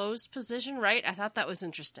 Question, closed position, right? I thought that was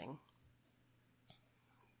interesting.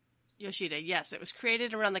 Yoshida, yes, it was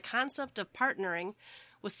created around the concept of partnering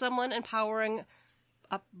with someone empowering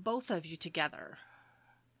both of you together.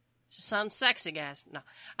 Sounds sexy, guys. No.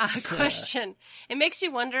 Question. It makes you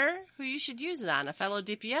wonder who you should use it on, a fellow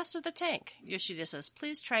DPS or the tank. Yoshida says,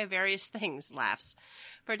 please try various things, laughs.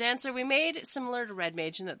 For Dancer, we made it similar to Red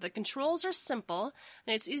Mage in that the controls are simple,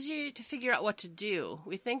 and it's easier to figure out what to do.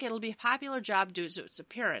 We think it'll be a popular job due to its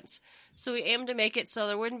appearance, so we aim to make it so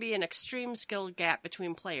there wouldn't be an extreme skill gap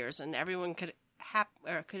between players, and everyone could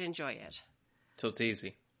enjoy it. So it's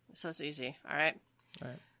easy. All right.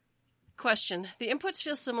 Question. The inputs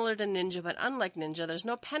feel similar to Ninja, but unlike Ninja, there's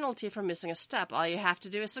no penalty for missing a step. All you have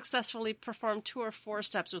to do is successfully perform 2 or 4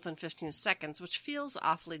 steps within 15 seconds, which feels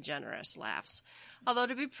awfully generous, laughs. Although,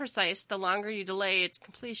 to be precise, the longer you delay its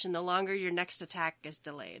completion, the longer your next attack is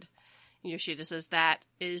delayed. Yoshida says that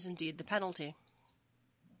is indeed the penalty.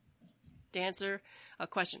 Dancer. A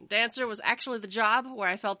question. Dancer was actually the job where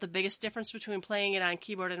I felt the biggest difference between playing it on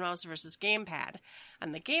keyboard and mouse versus gamepad.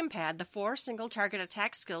 On the gamepad, the 4 single-target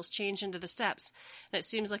attack skills change into the steps, and it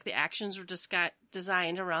seems like the actions were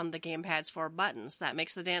designed around the gamepad's 4 buttons. That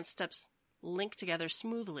makes the dance steps link together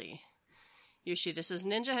smoothly. Yoshida says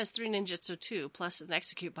Ninja has 3 ninjutsu too, plus an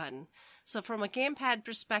execute button. So from a gamepad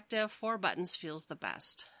perspective, 4 buttons feels the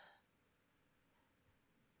best.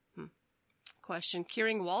 Question.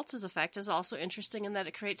 Curing Waltz's effect is also interesting in that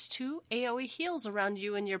it creates 2 AoE heals around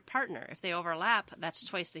you and your partner. If they overlap, that's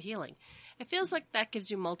twice the healing. It feels like that gives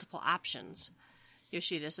you multiple options.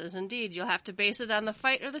 Yoshida says, indeed, you'll have to base it on the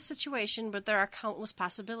fight or the situation, but there are countless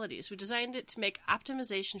possibilities. We designed it to make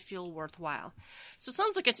optimization feel worthwhile. So it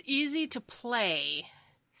sounds like it's easy to play,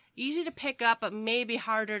 easy to pick up, but maybe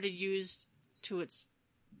harder to use to its,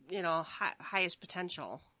 highest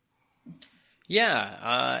potential.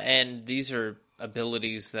 Yeah, and these are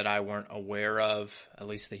abilities that I weren't aware of, at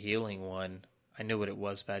least the healing one. I knew what it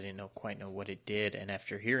was, but I didn't quite know what it did. And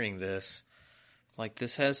after hearing this, like,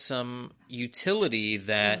 this has some utility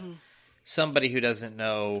that somebody who doesn't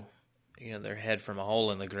know, their head from a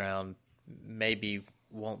hole in the ground maybe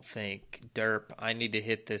won't think, derp, I need to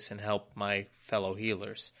hit this and help my fellow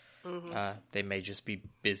healers. They may just be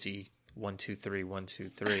busy 1, 2, 3, 1, 2,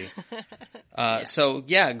 3. So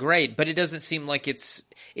yeah, great. But it doesn't seem like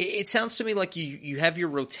it sounds to me like you have your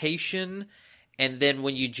rotation, and then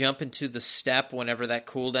when you jump into the step, whenever that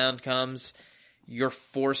cooldown comes, you're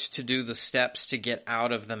forced to do the steps to get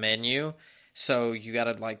out of the menu. So you got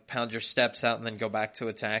to pound your steps out and then go back to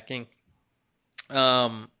attacking.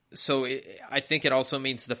 So I think it also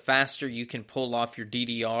means the faster you can pull off your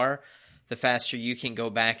DDR, the faster you can go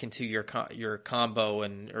back into your combo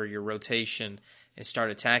or your rotation and start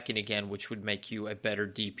attacking again, which would make you a better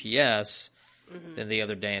DPS than the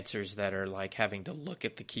other dancers that are having to look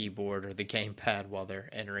at the keyboard or the gamepad while they're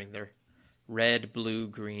entering their red, blue,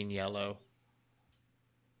 green, yellow.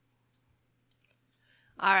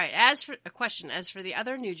 All right, as for the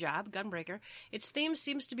other new job, Gunbreaker, its theme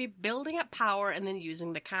seems to be building up power and then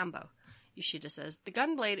using the combo. Yoshida says, the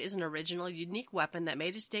Gunblade is an original, unique weapon that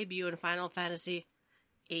made its debut in Final Fantasy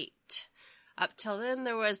VIII. Up till then,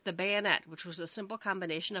 there was the bayonet, which was a simple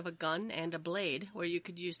combination of a gun and a blade, where you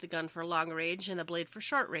could use the gun for long range and the blade for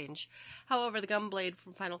short range. However, the Gunblade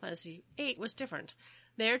from Final Fantasy VIII was different.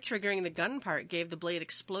 There, triggering the gun part gave the blade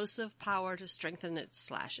explosive power to strengthen its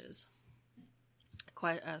slashes.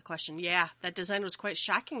 Question. Yeah, that design was quite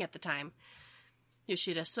shocking at the time.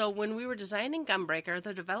 Yoshida. So when we were designing Gunbreaker,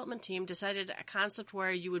 the development team decided a concept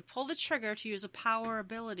where you would pull the trigger to use a power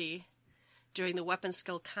ability during the weapon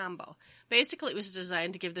skill combo. Basically, it was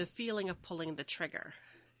designed to give the feeling of pulling the trigger.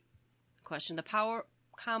 Question. The power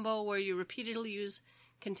combo where you repeatedly use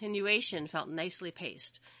continuation felt nicely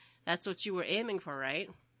paced. That's what you were aiming for, right?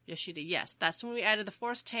 Yoshida, yes. That's when we added the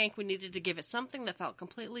fourth tank. We needed to give it something that felt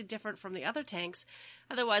completely different from the other tanks.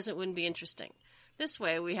 Otherwise, it wouldn't be interesting. This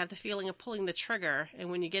way, we have the feeling of pulling the trigger,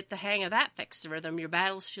 and when you get the hang of that fixed rhythm, your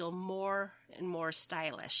battles feel more and more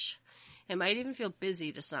stylish. It might even feel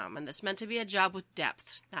busy to some, and that's meant to be a job with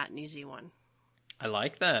depth, not an easy one. I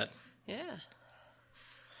like that. Yeah.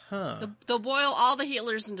 Huh. They'll boil all the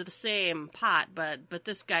healers into the same pot, but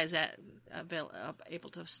this guy's able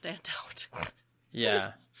to stand out.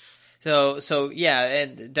 Yeah. So yeah,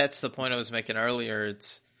 and that's the point I was making earlier.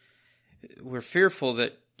 We're fearful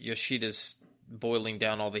that Yoshida's boiling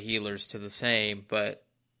down all the healers to the same, but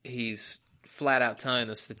he's flat out telling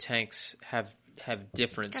us the tanks have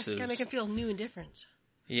differences. Gotta make him feel new and different.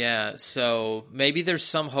 Yeah, so maybe there's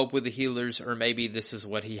some hope with the healers, or maybe this is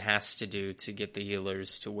what he has to do to get the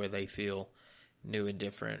healers to where they feel new and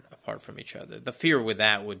different apart from each other. The fear with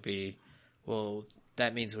that would be, well,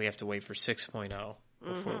 that means we have to wait for 6.0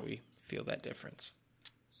 before we feel that difference.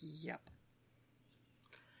 Yep.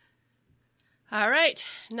 All right,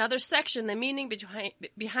 another section, the meaning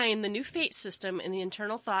behind the new fate system and the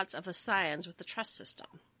internal thoughts of the Scions with the trust system.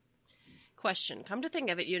 Question. Come to think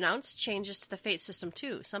of it, you announced changes to the fate system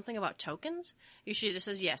too. Something about tokens? Yoshida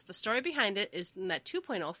says yes. The story behind it is that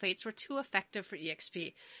 2.0 fates were too effective for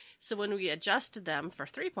EXP. So when we adjusted them for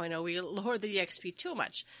 3.0, we lowered the EXP too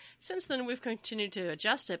much. Since then, we've continued to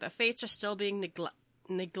adjust it, but fates are still being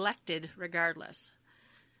neglected regardless.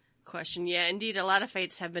 Question. Yeah, indeed, a lot of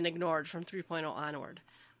fates have been ignored from 3.0 onward.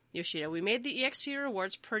 Yoshida, we made the EXP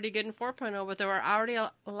rewards pretty good in 4.0, but there were already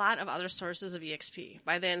a lot of other sources of EXP,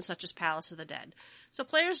 by then such as Palace of the Dead. So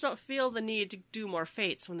players don't feel the need to do more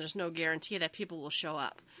fates when there's no guarantee that people will show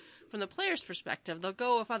up. From the player's perspective, they'll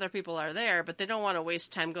go if other people are there, but they don't want to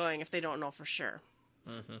waste time going if they don't know for sure.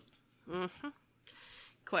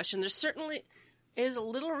 Question, there certainly is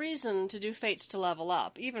little reason to do fates to level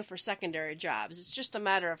up, even for secondary jobs. It's just a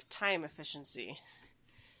matter of time efficiency.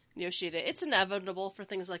 Yoshida, it's inevitable for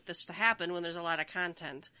things like this to happen when there's a lot of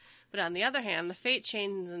content. But on the other hand, the fate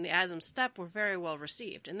chains in the Asm Step were very well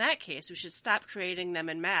received. In that case, we should stop creating them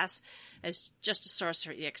en masse as just a source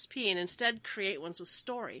for EXP and instead create ones with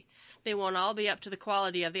story. They won't all be up to the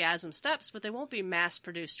quality of the Asm Steps, but they won't be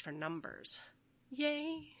mass-produced for numbers.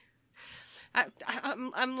 Yay!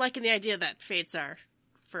 I'm liking the idea that fates are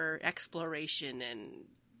for exploration and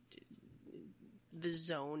the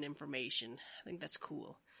zone information. I think that's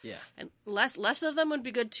cool. Yeah. And less of them would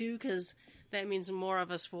be good too, because That means more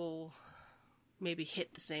of us will maybe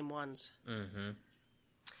hit the same ones. Mm-hmm.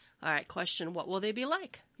 All right, question, what will they be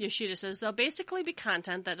like? Yoshida says they'll basically be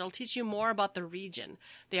content that'll teach you more about the region.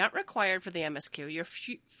 They aren't required for the MSQ. You're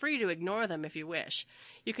free to ignore them if you wish.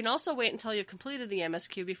 You can also wait until you've completed the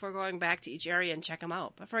MSQ before going back to each area and check them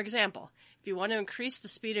out. But for example, if you want to increase the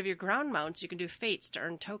speed of your ground mounts, you can do fates to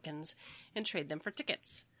earn tokens and trade them for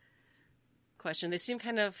tickets. Question, they seem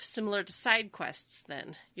kind of similar to side quests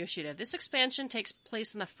then. Yoshida, this expansion takes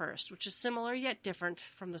place in the first, which is similar yet different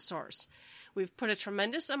from the source. We've put a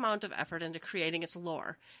tremendous amount of effort into creating its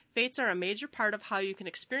lore. Fates are a major part of how you can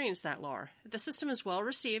experience that lore. If the system is well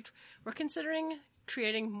received, we're considering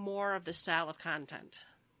creating more of this style of content.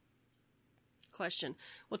 Question,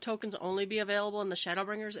 will tokens only be available in the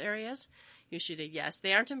Shadowbringers areas? Yoshida, yes,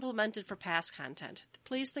 they aren't implemented for past content.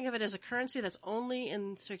 Please think of it as a currency that's only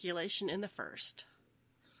in circulation in the first.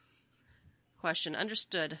 Question,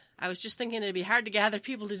 understood. I was just thinking it'd be hard to gather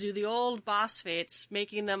people to do the old boss fates,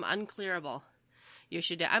 making them unclearable.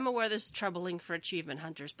 Yoshida, I'm aware this is troubling for achievement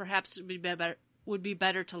hunters. Perhaps it would be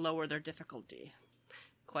better to lower their difficulty.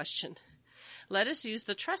 Question, let us use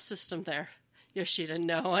the trust system there. Yoshida,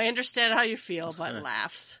 no, I understand how you feel, but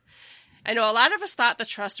laughs. I know a lot of us thought the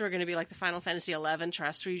trusts were going to be like the Final Fantasy XI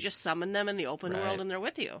trusts, where you just summon them in the open world and they're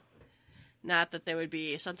with you. Not that they would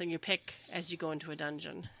be something you pick as you go into a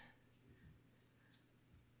dungeon.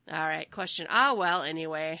 All right, question. Well,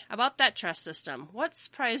 anyway, about that trust system. What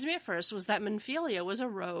surprised me at first was that Minfilia was a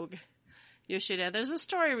rogue. Yoshida, there's a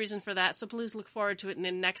story reason for that, so please look forward to it in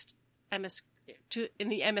the next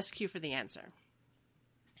MSQ for the answer.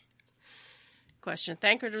 Question.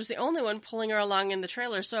 Thancred was the only one pulling her along in the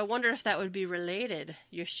trailer, so I wonder if that would be related.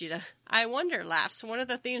 Yoshida. I wonder, laughs. One of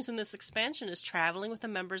the themes in this expansion is traveling with the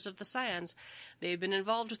members of the Scions. They've been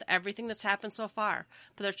involved with everything that's happened so far,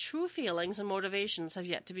 but their true feelings and motivations have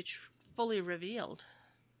yet to be fully revealed.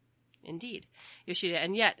 Indeed. Yoshida.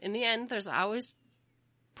 And yet, in the end, there's always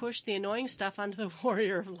pushed the annoying stuff onto the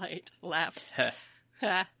Warrior of Light. Laughs.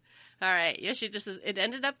 All right, Yoshida says, it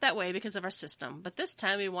ended up that way because of our system, but this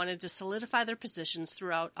time we wanted to solidify their positions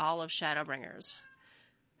throughout all of Shadowbringers.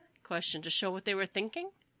 Question, to show what they were thinking?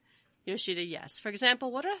 Yoshida, yes. For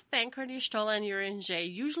example, what are Thancred, Y'shtola, and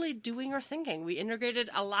Urianger usually doing or thinking? We integrated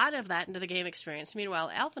a lot of that into the game experience. Meanwhile,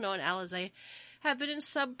 Alphinaud and Alisaie have been in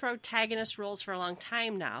sub-protagonist roles for a long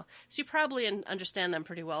time now, so you probably understand them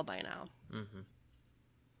pretty well by now. Mm-hmm.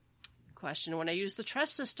 Question. When I used the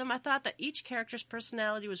trust system, I thought that each character's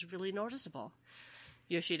personality was really noticeable.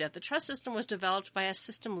 Yoshida, the trust system was developed by a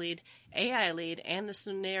system lead, AI lead, and the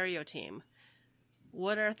scenario team.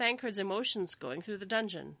 What are Thancred's emotions going through the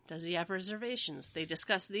dungeon? Does he have reservations? They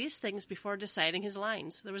discuss these things before deciding his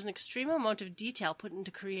lines. There was an extreme amount of detail put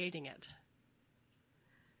into creating it.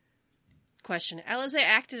 Question. Alisaie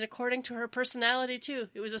acted according to her personality, too.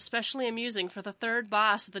 It was especially amusing for the third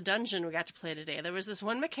boss of the dungeon we got to play today. There was this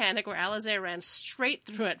one mechanic where Alisaie ran straight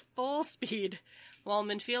through at full speed, while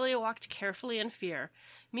Minfilia walked carefully in fear.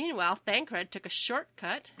 Meanwhile, Thancred took a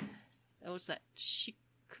shortcut. Oh, what's that?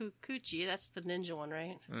 Shikukuchi. That's the ninja one,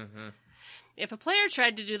 right? Mm-hmm. If a player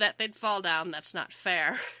tried to do that, they'd fall down. That's not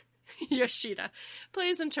fair. Yoshida,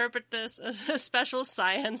 please interpret this as a special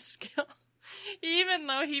science skill. Even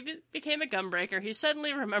though he became a gunbreaker, he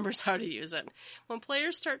suddenly remembers how to use it. When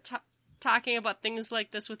players start talking about things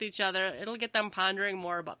like this with each other, it'll get them pondering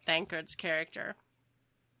more about Thancred's character.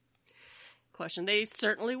 Question. They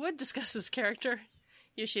certainly would discuss his character.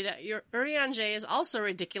 Yoshida, your Urianger is also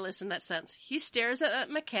ridiculous in that sense. He stares at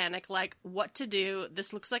that mechanic like, what to do,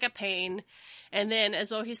 this looks like a pain, and then, as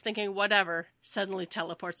though he's thinking, whatever, suddenly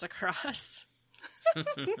teleports across.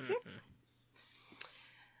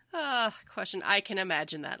 Question. I can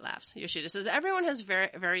imagine that, laughs. Yoshida says, everyone has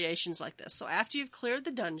variations like this, so after you've cleared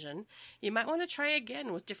the dungeon, you might want to try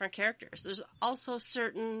again with different characters. There's also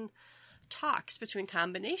certain talks between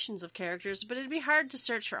combinations of characters, but it'd be hard to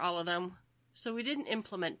search for all of them, so we didn't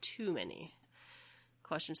implement too many.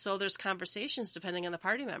 Question. So there's conversations depending on the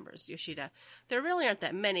party members, Yoshida. There really aren't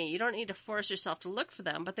that many. You don't need to force yourself to look for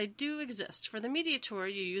them, but they do exist. For the media tour,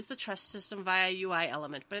 you use the trust system via UI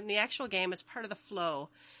element, but in the actual game, it's part of the flow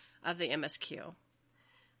of the MSQ.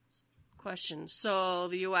 Question. So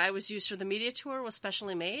the UI was used for the media tour was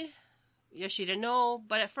specially made? Yoshida, no,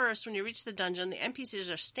 but at first, when you reach the dungeon, the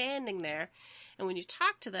NPCs are standing there, and when you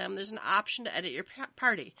talk to them, there's an option to edit your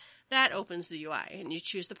party. That opens the UI, and you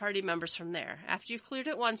choose the party members from there. After you've cleared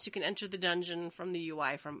it once, you can enter the dungeon from the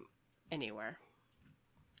UI from anywhere.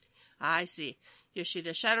 I see.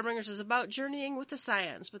 Yoshida, Shadowbringers is about journeying with the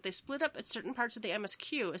Scions, but they split up at certain parts of the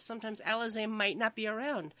MSQ, as sometimes Alisaie might not be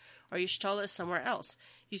around, or Y'shtola is somewhere else.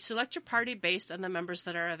 You select your party based on the members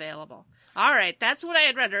that are available. All right, that's what I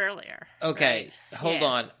had read earlier. Okay, right? hold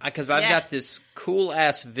on, because I've got this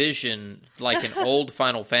cool-ass vision, like an old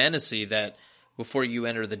Final Fantasy, that before you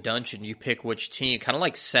enter the dungeon, you pick which team, kind of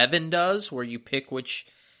like 7 does, where you pick which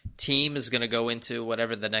team is going to go into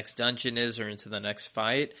whatever the next dungeon is or into the next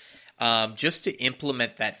fight. Just to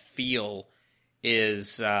implement that feel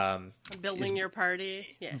is... building your party.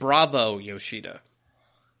 Yeah. Bravo, Yoshida.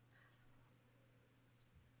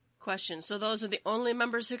 Question. So those are the only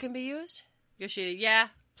members who can be used? Yoshida, yeah.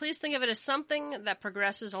 Please think of it as something that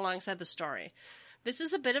progresses alongside the story. This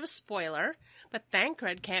is a bit of a spoiler, but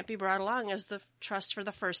Thancred can't be brought along as the trust for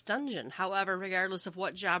the first dungeon. However, regardless of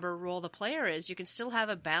what job or role the player is, you can still have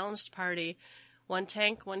a balanced party, 1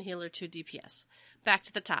 tank, 1 healer, 2 DPS. Back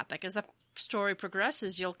to the topic. As the story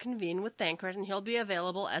progresses, you'll convene with Thancred and he'll be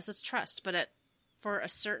available as its trust, but for a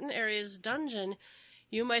certain area's dungeon,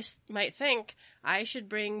 you might think, I should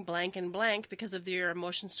bring blank and blank because of your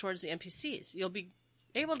emotions towards the NPCs. You'll be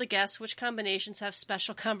able to guess which combinations have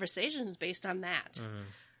special conversations based on that.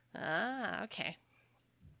 Okay.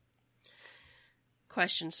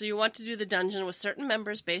 Question. So you want to do the dungeon with certain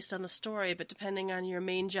members based on the story, but depending on your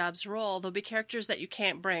main job's role, there'll be characters that you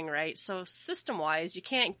can't bring, right? So system-wise, you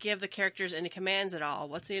can't give the characters any commands at all.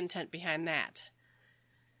 What's the intent behind that?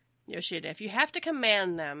 Yoshida, if you have to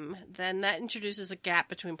command them, then that introduces a gap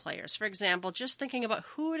between players. For example, just thinking about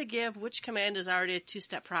who to give which command is already a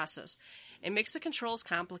 2-step process. It makes the controls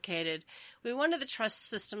complicated. We wanted the trust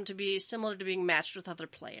system to be similar to being matched with other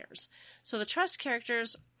players. So the trust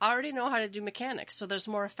characters already know how to do mechanics, so there's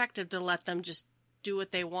more effective to let them just do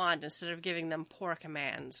what they want instead of giving them poor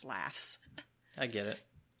commands. Laughs. I get it.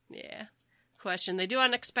 Yeah. Question. They do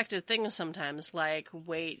unexpected things sometimes, like,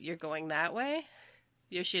 wait, you're going that way?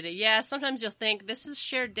 Yoshida, yeah, sometimes you'll think, this is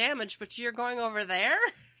shared damage, but you're going over there?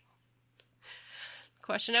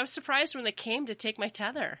 Question, I was surprised when they came to take my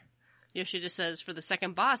tether. Yoshida says, for the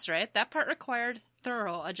second boss, right? That part required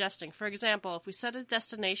thorough adjusting. For example, if we set a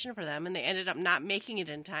destination for them and they ended up not making it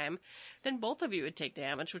in time, then both of you would take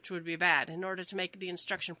damage, which would be bad. In order to make the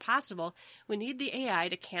instruction possible, we need the AI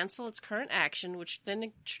to cancel its current action, which then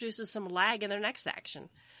introduces some lag in their next action.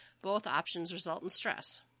 Both options result in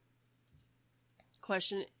stress.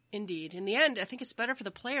 Question, indeed. In the end, I think it's better for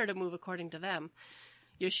the player to move according to them.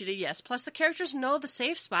 Yoshida, yes. Plus, the characters know the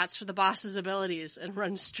safe spots for the boss's abilities and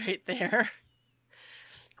run straight there.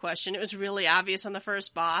 Question, it was really obvious on the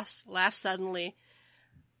first boss. Laugh suddenly.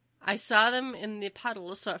 I saw them in the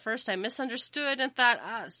puddles, so at first I misunderstood and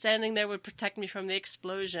thought, standing there would protect me from the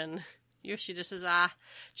explosion. Yoshida says,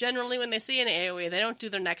 generally when they see an AoE, they don't do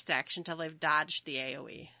their next action until they've dodged the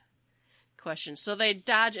AoE. Question. So they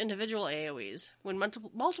dodge individual AoEs. When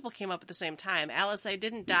multiple came up at the same time, Alizé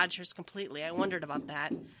didn't dodge hers completely. I wondered about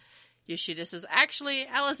that. Yoshida says, actually,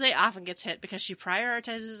 Alizé often gets hit because she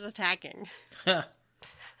prioritizes attacking.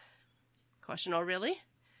 Question. Oh, really?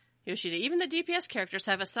 Yoshida, even the DPS characters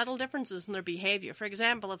have subtle differences in their behavior. For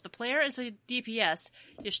example, if the player is a DPS,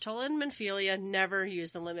 Y'shtola and Minfilia never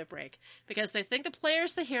use the limit break because they think the player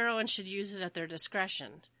is the hero and should use it at their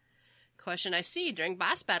discretion. Question, I see. During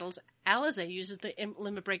boss battles, Alizé uses the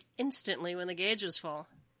limit break instantly when the gauge was full.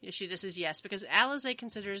 Yoshida says yes, because Alizé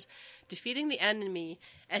considers defeating the enemy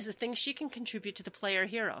as a thing she can contribute to the player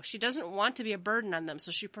hero. She doesn't want to be a burden on them,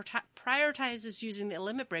 so she prioritizes using the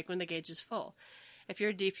limit break when the gauge is full. If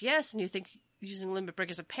you're a DPS and you think using limit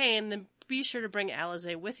break is a pain, then be sure to bring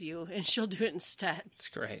Alizé with you, and she'll do it instead. It's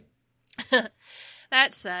great.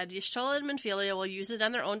 That said, Y'shtola and Minfilia will use it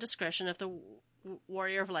on their own discretion if the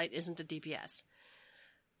Warrior of Light isn't a DPS.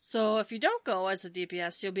 So if you don't go as a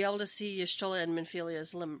DPS, you'll be able to see Y'shtola and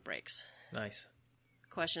Minfilia's limit breaks. Nice.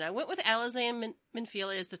 Question. I went with Alizé and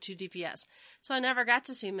Minfilia as the 2 DPS, so I never got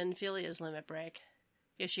to see Minfilia's limit break.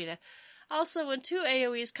 Yoshida. Also, when 2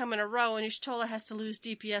 AoEs come in a row and Y'shtola has to lose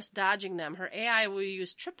DPS dodging them, her AI will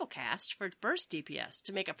use triple cast for burst DPS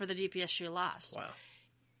to make up for the DPS she lost. Wow.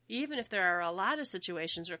 Even if there are a lot of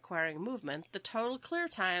situations requiring movement, the total clear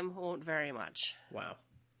time won't vary much. Wow.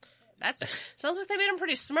 Sounds like they made them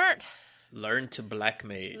pretty smart. Learn to Black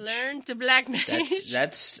Mage. Learn to Black Mage.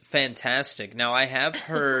 That's fantastic. Now, I have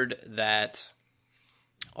heard that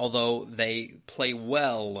although they play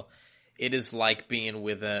well, it is like being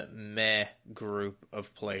with a meh group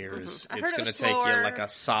of players. Mm-hmm. It's going to take you like a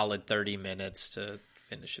solid 30 minutes to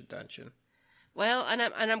finish a dungeon. Well, and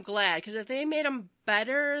I'm glad, because if they made them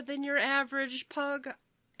better than your average pug,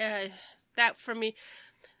 that for me,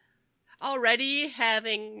 already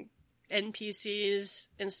having NPCs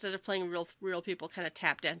instead of playing real people kind of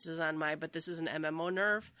tap dances on my, but this is an MMO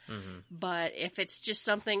nerve. Mm-hmm. But if it's just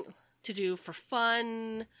something to do for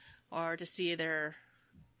fun or to see their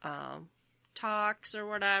talks or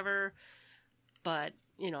whatever. But,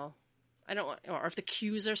 I don't want, or if the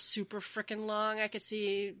queues are super freaking long, I could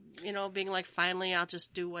see, being like, finally, I'll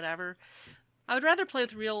just do whatever. I would rather play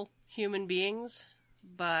with real human beings,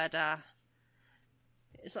 but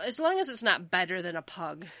as long as it's not better than a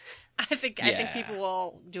pug, I think people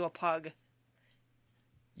will do a pug.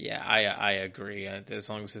 Yeah, I agree. As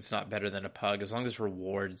long as it's not better than a pug, as long as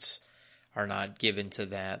rewards are not given to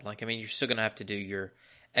that. Like, I mean, you're still going to have to do your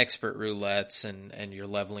expert roulettes and your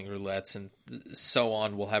leveling roulettes and so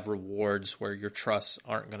on will have rewards where your trusts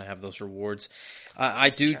aren't going to have those rewards. I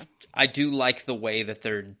do like the way that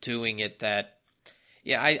they're doing it. That,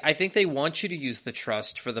 yeah, I think they want you to use the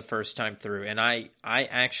trust for the first time through, and I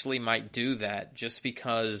actually might do that just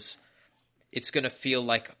because it's going to feel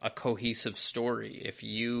like a cohesive story. If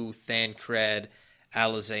you, Thancred,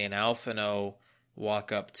 Alisaie, and Alphinaud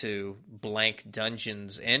walk up to blank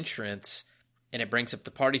dungeon's entrance and it brings up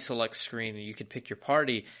the party select screen and you can pick your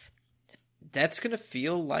party, that's going to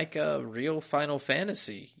feel like a real Final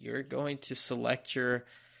Fantasy. You're going to select your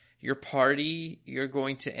party, you're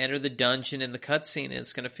going to enter the dungeon in the cutscene, and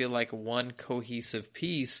it's going to feel like one cohesive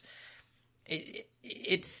piece.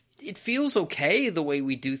 It feels okay the way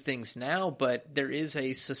we do things now, but there is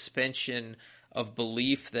a suspension of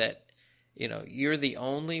belief that, you're the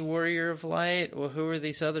only warrior of light. Well, who are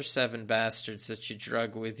these other 7 bastards that you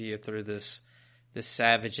drug with you through this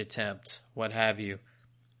savage attempt, what have you?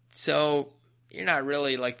 So you're not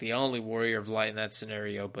really like the only warrior of light in that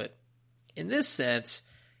scenario, but in this sense,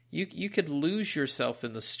 you could lose yourself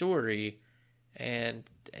in the story and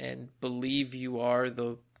believe you are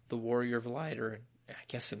the warrior of light, or I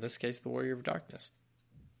guess in this case, the warrior of darkness.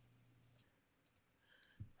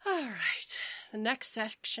 All right. The next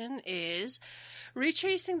section is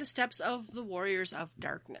retracing the steps of the warriors of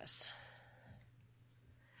darkness.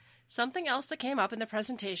 Something else that came up in the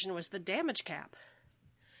presentation was the damage cap.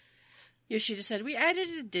 Yoshida said, "We added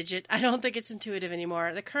a digit. I don't think it's intuitive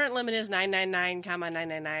anymore. The current limit is 999,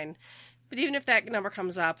 999. But even if that number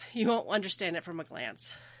comes up, you won't understand it from a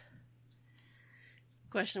glance."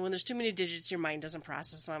 Question: when there's too many digits, your mind doesn't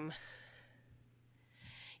process them.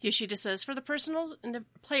 Yoshida says, "For the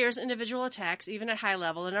player's individual attacks, even at high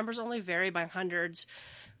level, the numbers only vary by hundreds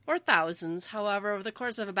or thousands. However, over the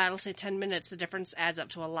course of a battle, say 10 minutes, the difference adds up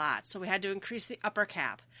to a lot, so we had to increase the upper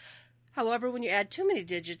cap. However, when you add too many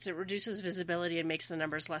digits, it reduces visibility and makes the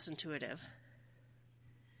numbers less intuitive."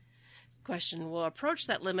 Question: we'll approach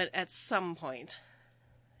that limit at some point.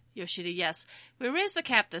 Yoshida: yes, we raised the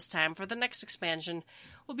cap this time. For the next expansion,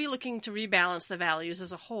 we'll be looking to rebalance the values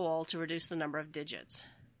as a whole to reduce the number of digits.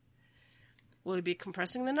 Will we be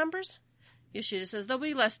compressing the numbers? Yoshida says there'll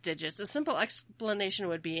be less digits. A simple explanation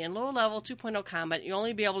would be, in low-level 2.0 combat, you'll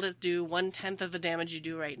only be able to do 1/10 of the damage you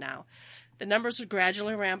do right now. The numbers would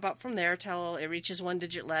gradually ramp up from there till it reaches 1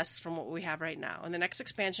 digit less from what we have right now, and the next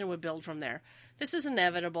expansion would build from there. This is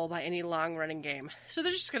inevitable by any long-running game. So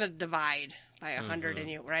they're just going to divide by 100 in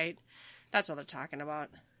you, right? That's what they're talking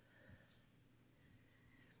about.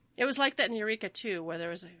 It was like that in Eureka 2, where there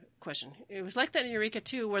was a question. It was like that in Eureka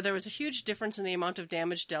 2, where there was a huge difference in the amount of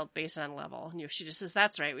damage dealt based on level. And Yoshida says,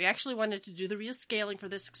 that's right. We actually wanted to do the real scaling for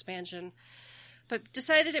this expansion, but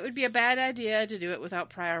decided it would be a bad idea to do it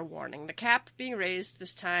without prior warning. The cap being raised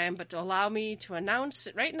this time, but to allow me to announce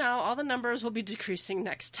it right now, all the numbers will be decreasing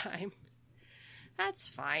next time. That's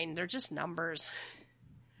fine. They're just numbers.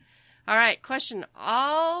 All right, question.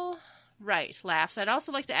 All right, laughs. I'd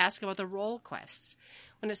also like to ask about the role quests.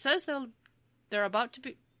 When it says they're about to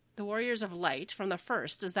be the Warriors of Light from the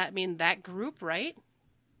first, does that mean that group, right?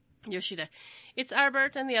 Yoshida: it's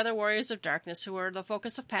Arbert and the other Warriors of Darkness who were the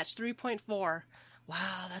focus of patch 3.4.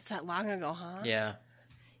 Wow, that's that long ago, huh? Yeah.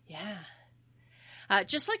 Yeah.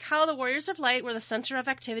 Just like how the Warriors of Light were the center of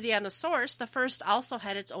activity on the Source, the first also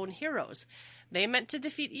had its own heroes. They meant to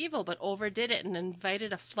defeat evil, but overdid it and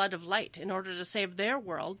invited a flood of light. In order to save their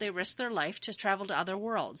world, they risked their life to travel to other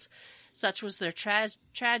worlds. Such was their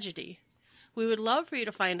tragedy. We would love for you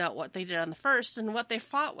to find out what they did on the first and what they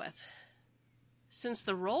fought with. Since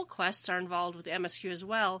the role quests are involved with the MSQ as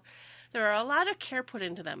well, there are a lot of care put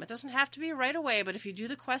into them. It doesn't have to be right away, but if you do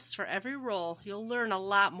the quests for every role, you'll learn a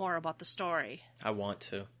lot more about the story. I want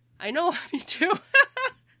to. I know, me too.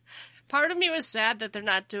 Part of me was sad that they're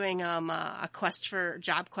not doing a quest for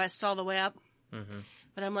job quests all the way up. Mm-hmm.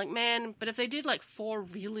 But I'm like, man, but if they did like 4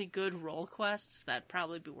 really good role quests, that'd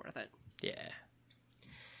probably be worth it. Yeah.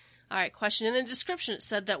 All right, question. In the description, it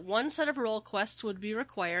said that 1 set of role quests would be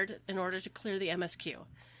required in order to clear the MSQ.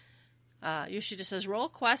 Yoshida says, role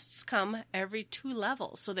quests come every 2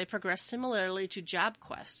 levels, so they progress similarly to job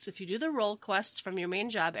quests. If you do the role quests from your main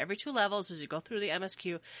job every 2 levels as you go through the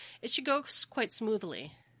MSQ, it should go quite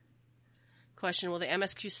smoothly. Question, will the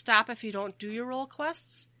MSQ stop if you don't do your role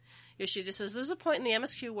quests? Yoshida says, there's a point in the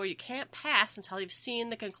MSQ where you can't pass until you've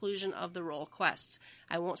seen the conclusion of the role quests.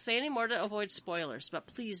 I won't say any more to avoid spoilers, but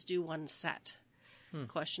please do one set.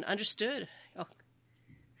 Question, understood. Oh.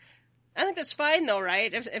 I think that's fine, though,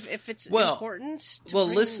 right? If it's important.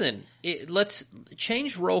 Listen. Let's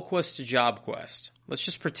change role quest to job quest. Let's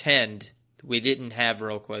just pretend we didn't have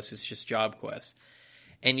role quest. It's just job quest.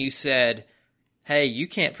 And you said, hey, you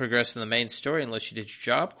can't progress in the main story unless you did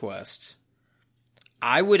your job quests.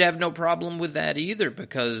 I would have no problem with that either,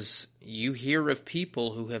 because you hear of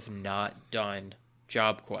people who have not done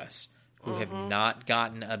job quests, who have not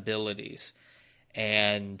gotten abilities.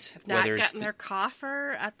 And not gotten their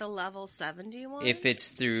coffer at the level 71? If it's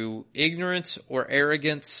through ignorance or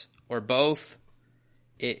arrogance or both,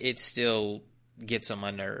 it still gets on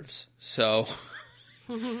my nerves. So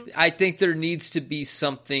I think there needs to be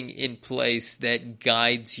something in place that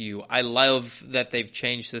guides you. I love that they've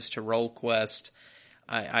changed this to role quest.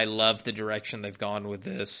 I love the direction they've gone with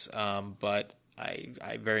this, but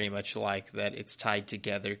I very much like that it's tied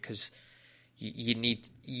together, because you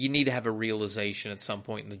need to have a realization at some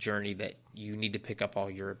point in the journey that you need to pick up all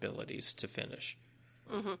your abilities to finish.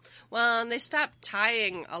 Mm-hmm. Well, and they stopped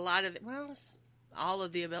tying a lot of all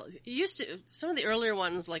of the abilities. It used to, some of the earlier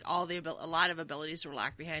ones, like a lot of abilities were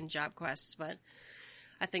locked behind job quests, but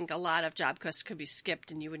I think a lot of job quests could be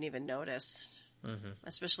skipped and you wouldn't even notice,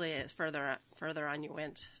 especially further on you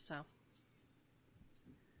went. So.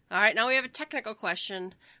 All right, now we have a technical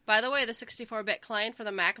question. By the way, the 64-bit client for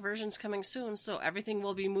the Mac version is coming soon, so everything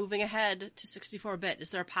will be moving ahead to 64-bit.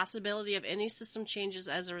 Is there a possibility of any system changes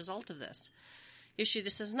as a result of this? Yoshida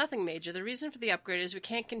says, nothing major. The reason for the upgrade is we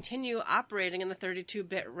can't continue operating in the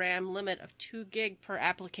 32-bit RAM limit of 2 gig per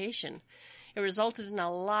application. It resulted in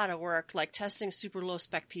a lot of work, like testing super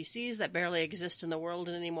low-spec PCs that barely exist in the world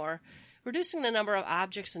anymore, reducing the number of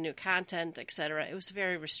objects and new content, etc. It was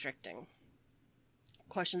very restricting.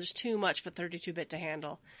 Question, there's too much for 32-bit to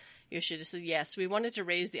handle. Yoshida says, yes, we wanted to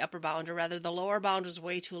raise the upper bound, or rather the lower bound was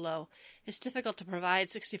way too low. It's difficult to provide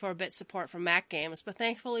 64-bit support for Mac games, but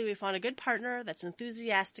thankfully we found a good partner that's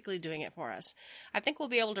enthusiastically doing it for us. I think we'll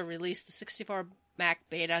be able to release the 64 Mac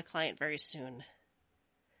beta client very soon.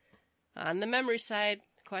 On the memory side,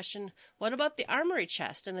 question, what about the Armory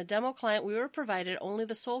chest? In the demo client we were provided, only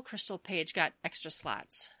the Soul Crystal page got extra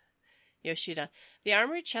slots. Yoshida, the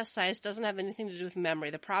Armory chest size doesn't have anything to do with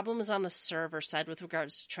memory. The problem is on the server side with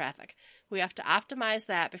regards to traffic. We have to optimize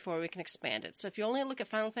that before we can expand it. So if you only look at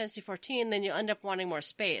Final Fantasy XIV, then you'll end up wanting more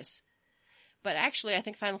space. But actually, I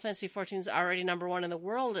think Final Fantasy XIV is already number 1 in the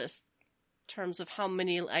world in terms of how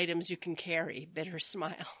many items you can carry. Bitter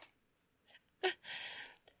smile.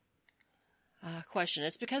 Question.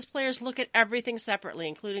 It's because players look at everything separately,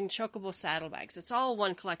 including Chocobo saddlebags. It's all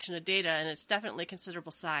one collection of data, and it's definitely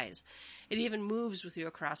considerable size. It even moves with you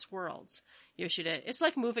across worlds. Yoshida, it's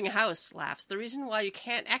like moving a house, laughs. The reason why you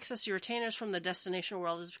can't access your retainers from the destination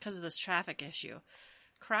world is because of this traffic issue.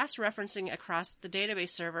 Cross-referencing across the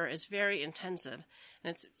database server is very intensive,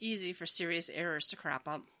 and it's easy for serious errors to crop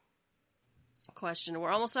up. Question.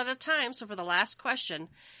 We're almost out of time, so for the last question,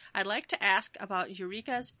 I'd like to ask about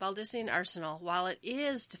Eureka's Baldician Arsenal. While it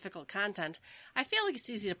is difficult content, I feel like it's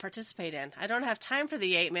easy to participate in. I don't have time for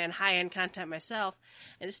the 8-man high-end content myself,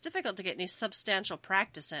 and it's difficult to get any substantial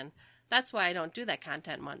practice in. That's why I don't do that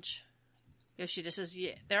content much. Yoshida says,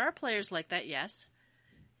 yeah, there are players like that, yes.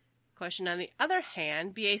 Question. On the other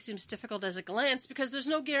hand, BA seems difficult as a glance because there's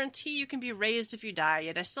no guarantee you can be raised if you die,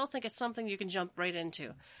 yet I still think it's something you can jump right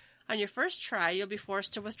into. On your first try, you'll be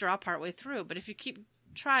forced to withdraw partway through, but if you keep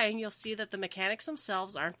trying, you'll see that the mechanics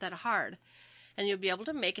themselves aren't that hard, and you'll be able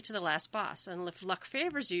to make it to the last boss, and if luck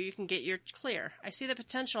favors you, you can get your clear. I see the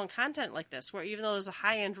potential in content like this, where even though there's a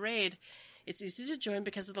high-end raid, it's easy to join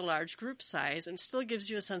because of the large group size, and still gives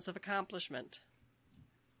you a sense of accomplishment.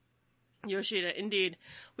 Yoshida, indeed.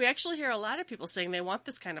 We actually hear a lot of people saying they want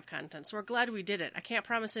this kind of content, so we're glad we did it. I can't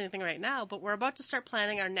promise anything right now, but we're about to start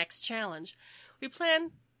planning our next challenge. We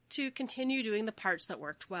plan to continue doing the parts that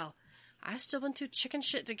worked well. I've still been too chicken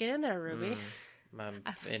shit to get in there, Ruby. I'm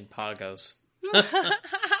in Pagos.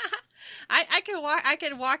 I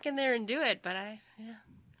could walk in there and do it, but yeah.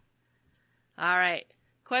 All right.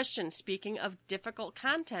 Question. Speaking of difficult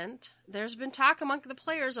content, there's been talk among the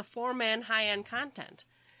players of 4-man high-end content.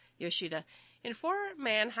 Yoshida. In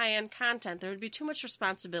 4-man high-end content, there would be too much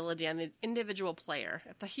responsibility on the individual player.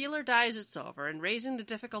 If the healer dies, it's over, and raising the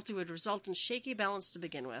difficulty would result in shaky balance to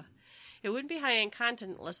begin with. It wouldn't be high-end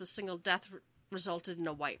content unless a single death resulted in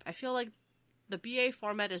a wipe. I feel like the BA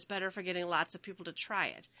format is better for getting lots of people to try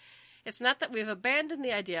it. It's not that we've abandoned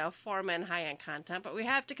the idea of 4-man high-end content, but we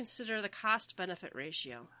have to consider the cost-benefit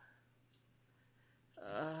ratio.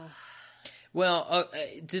 Well,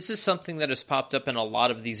 this is something that has popped up in a lot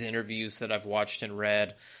of these interviews that I've watched and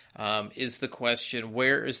read, is the question,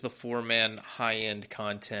 where is the 4-man high-end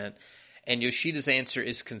content? And Yoshida's answer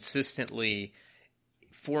is consistently,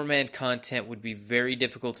 4-man content would be very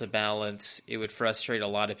difficult to balance. It would frustrate a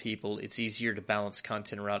lot of people. It's easier to balance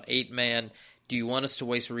content around 8-man. Do you want us to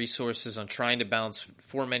waste resources on trying to balance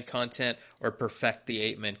 4-man content or perfect the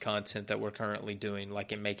 8-man content that we're currently doing,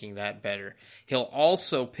 like in making that better? He'll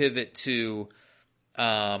also pivot to,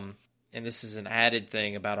 and this is an added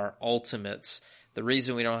thing about our ultimates. The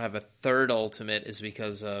reason we don't have a third ultimate is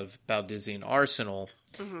because of Baldizian Arsenal,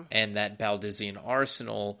 and that Baldizian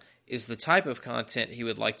Arsenal is the type of content he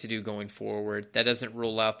would like to do going forward. That doesn't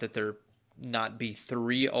rule out that there not be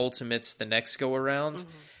 3 ultimates the next go around.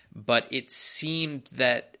 But it seemed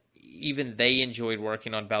that even they enjoyed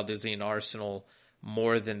working on Baldizian Arsenal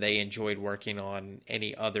more than they enjoyed working on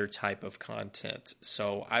any other type of content.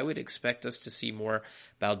 So I would expect us to see more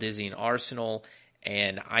Baldizian Arsenal,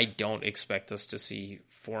 and I don't expect us to see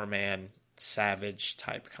 4-man Savage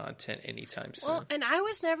type content anytime soon. Well, and I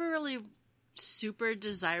was never really super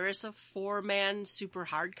desirous of 4-man super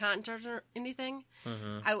hard content or anything.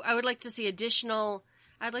 I would like to see additional...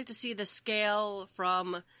 I'd like to see the scale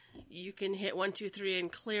from you can hit 1, 2, 3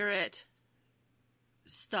 and clear it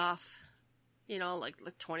stuff. You know, like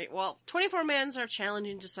 20. Well, 24 mans are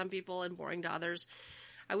challenging to some people and boring to others.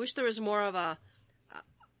 I wish there was more of a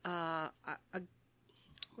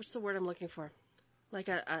what's the word I'm looking for? Like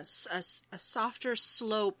a softer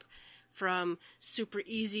slope from super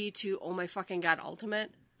easy to oh my fucking god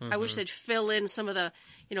ultimate. I wish they'd fill in some of the,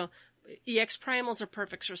 you know, EX primals are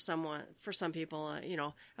perfect for some people. You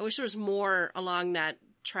know, I wish there was more along that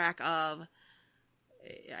track of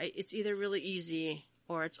it's either really easy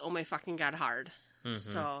or it's oh my fucking god hard.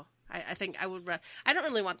 So I think I would. I don't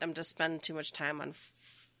really want them to spend too much time on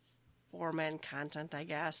 4-man content, I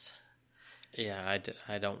guess. Yeah,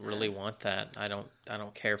 I don't really want that. I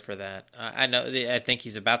don't care for that. I know. I think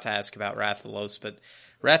he's about to ask about Rathalos, but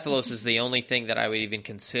Rathalos is the only thing that I would even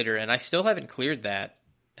consider, and I still haven't cleared that.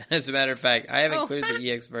 As a matter of fact, I haven't cleared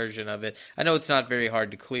the EX version of it. I know it's not very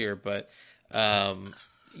hard to clear, but yeah,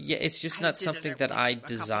 it's just not something that I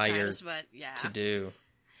desire to do.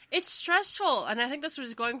 It's stressful, and I think that's what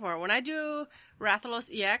he's going for. When I do Rathalos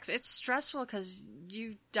EX, it's stressful because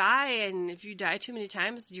you die, and if you die too many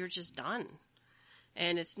times, you're just done.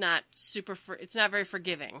 And it's not it's not very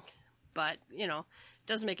forgiving, but, you know, it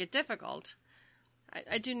does make it difficult.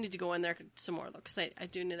 I do need to go in there some more, though, because I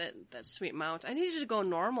do need that sweet mount. I need to go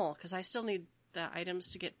normal, because I still need the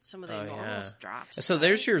items to get some of the normal drops. So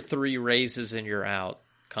there's your 3 raises and you're out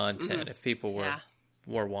content, if people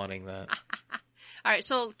were wanting that. All right,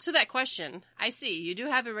 so to that question, I see. You do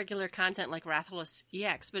have irregular content like Rathalos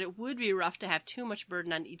EX, but it would be rough to have too much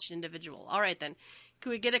burden on each individual. All right, then.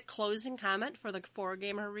 Can we get a closing comment for the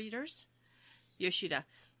 4Gamer readers? Yoshida.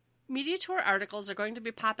 Media tour articles are going to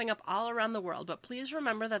be popping up all around the world, but please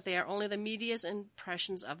remember that they are only the media's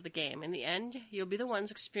impressions of the game. In the end, you'll be the ones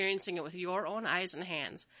experiencing it with your own eyes and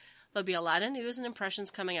hands. There'll be a lot of news and impressions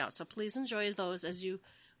coming out, so please enjoy those as you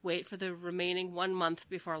wait for the remaining 1 month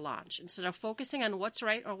before launch. Instead of focusing on what's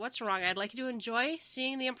right or what's wrong, I'd like you to enjoy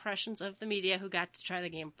seeing the impressions of the media who got to try the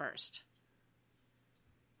game first.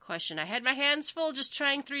 Question. I had my hands full just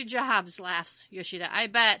trying 3 jobs, laughs Yoshida. I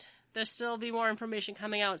bet there'll still be more information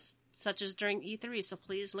coming out, such as during E3, so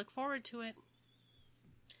please look forward to it.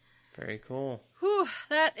 Very cool. Whew,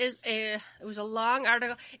 it was a long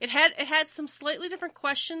article. It had some slightly different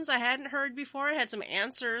questions I hadn't heard before. It had some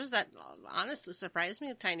answers that honestly surprised me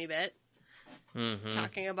a tiny bit.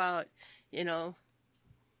 Talking about, you know,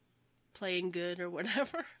 playing good or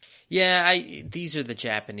whatever. Yeah, these are the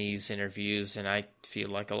Japanese interviews, and I feel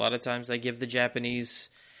like a lot of times I give the Japanese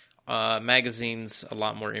magazines a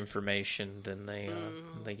lot more information than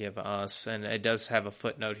they give us. And it does have a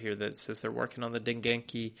footnote here that says they're working on the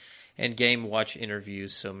Dengenki and Game Watch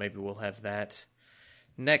interviews, so maybe we'll have that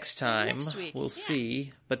next time. Next week. We'll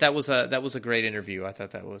see. But that was a great interview. I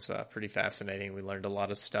thought that was pretty fascinating. We learned a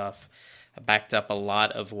lot of stuff. I backed up a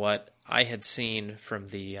lot of what I had seen from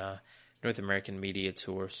the North American media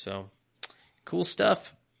tour. So cool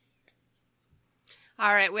stuff. All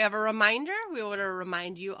right, we have a reminder. We want to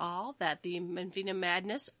remind you all that the Manfina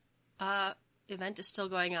Madness event is still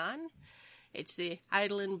going on. It's the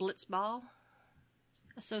Eidolon Blitzball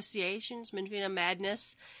Association's Manfina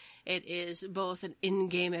Madness. It is both an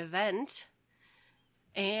in-game event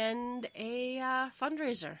and a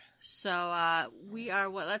fundraiser. So we are,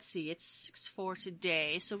 let's see, it's 6-4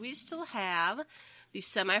 today. So we still have the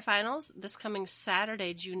semifinals this coming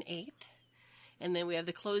Saturday, June 8th. And then we have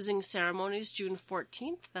the closing ceremonies June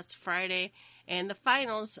 14th. That's Friday. And the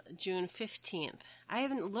finals June 15th. I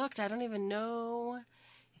haven't looked. I don't even know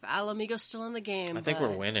if Alamigo's still in the game. I think we're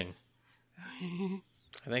winning.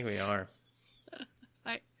 I think we are.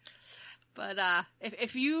 But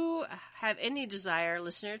if you have any desire,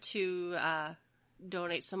 listener, to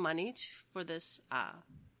donate some money for this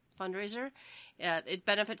fundraiser, it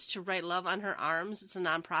benefits to Write Love on Her Arms. It's a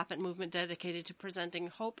nonprofit movement dedicated to presenting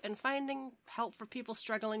hope and finding help for people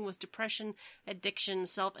struggling with depression, addiction,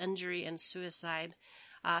 self-injury, and suicide.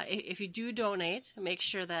 If you do donate, make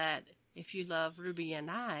sure that if you love Ruby and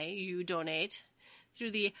I, you donate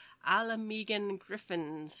through the Alamigan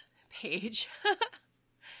Griffins page.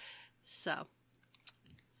 So,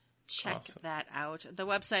 check that out. The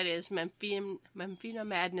website is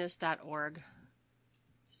memphinamadness.org.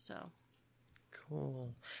 So.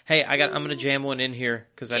 Cool. Hey, I'm going to jam one in here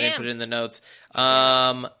because I didn't put it in the notes.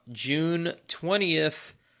 June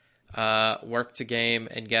 20th, Work to Game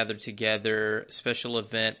and Gather Together special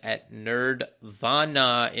event at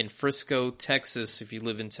Nerdvana in Frisco, Texas. If you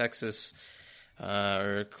live in Texas,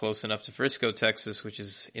 or close enough to Frisco, Texas, which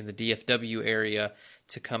is in the DFW area,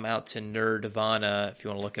 to come out to Nerdvana. If you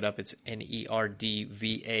want to look it up, it's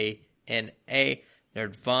Nerdvana.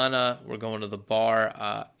 Nerdvana. We're going to the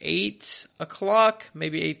bar 8 o'clock,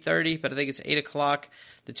 maybe 8:30, but I think it's 8 o'clock.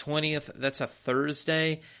 The 20th, that's a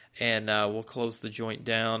Thursday, and we'll close the joint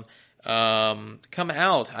down. Come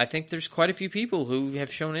out. I think there's quite a few people who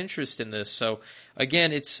have shown interest in this. So,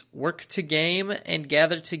 again, it's Work to Game and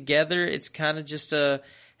Gather Together. It's kind of just a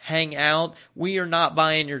hang out. We are not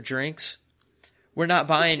buying your drinks. We're not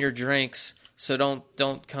buying your drinks. So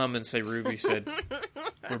don't come and say Ruby said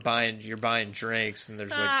you're buying drinks and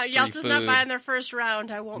there's like free Yelta's food. not buying their first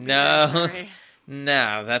round. I won't be there, sorry.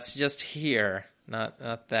 No, that's just here.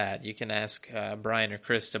 Not that. You can ask Brian or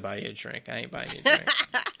Chris to buy you a drink. I ain't buying you a drink.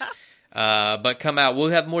 But come out. We'll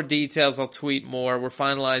have more details. I'll tweet more. We're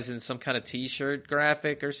finalizing some kind of t-shirt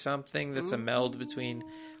graphic or something that's a meld between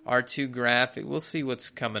our two graphic. We'll see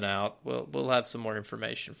what's coming out. We'll have some more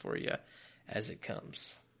information for you as it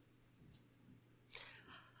comes.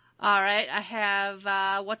 All right, I have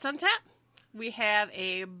what's on tap. We have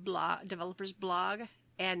a developer's blog,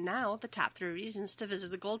 and now the top 3 reasons to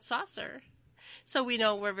visit the Gold Saucer. So we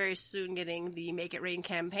know we're very soon getting the Make It Rain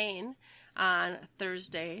campaign on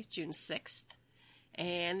Thursday, June 6th.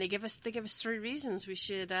 And they give us 3 reasons we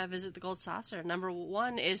should visit the Gold Saucer. Number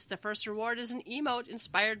 1 is the first reward is an emote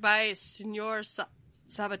inspired by Senor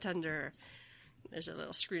Sabatender. There's a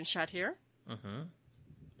little screenshot here. Mm-hmm.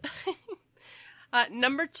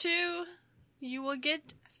 Number 2, you will get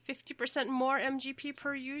 50% more MGP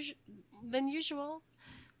than usual.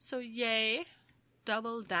 So yay,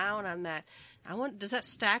 double down on that. Does that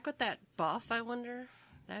stack with that buff, I wonder?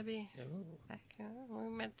 That'd be... we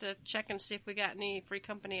meant to check and see if we got any free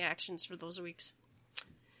company actions for those weeks.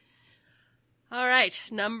 All right,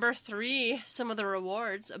 number 3, some of the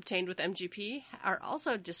rewards obtained with MGP are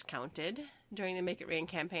also discounted during the Make It Rain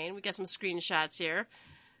campaign. We got some screenshots here.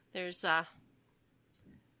 There's...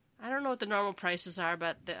 I don't know what the normal prices are,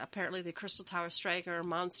 but apparently the Crystal Tower Striker,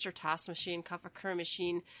 Monster Toss Machine, Kafakura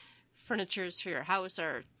Machine, furnitures for your house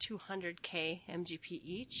are 200k MGP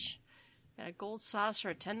each. Got a Gold Saucer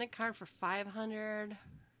attendant card for 500.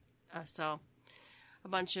 So a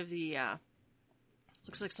bunch of the,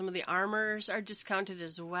 looks like some of the armors are discounted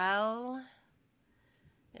as well.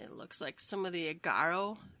 It looks like some of the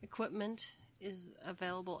Agaro equipment is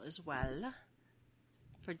available as well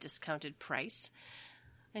for discounted price.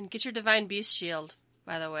 And get your Divine Beast Shield,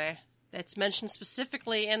 by the way. It's mentioned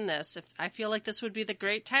specifically in this. I feel like this would be the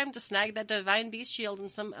great time to snag that Divine Beast Shield in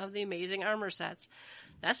some of the amazing armor sets.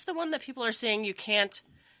 That's the one that people are saying you can't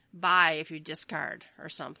buy if you discard or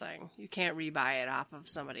something. You can't rebuy it off of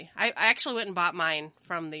somebody. I actually went and bought mine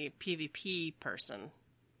from the PvP person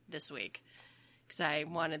this week because I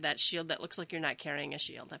wanted that shield that looks like you're not carrying a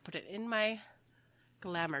shield. I put it in my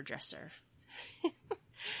glamour dresser.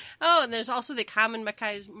 Oh, and there's also the common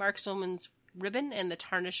Mackay's Markswoman's ribbon and the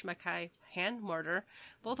tarnished Mackay hand mortar.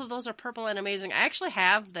 Both of those are purple and amazing. I actually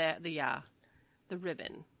have the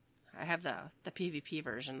ribbon. I have the PvP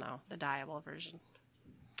version though, the dyeable version.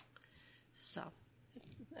 So,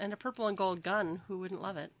 and a purple and gold gun. Who wouldn't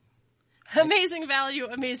love it? Amazing value,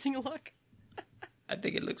 amazing look. I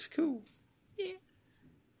think it looks cool. Yeah.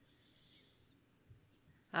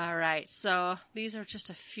 All right, so these are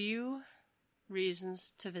just a few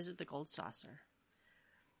reasons to visit the Gold Saucer.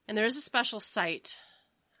 And there is a special site.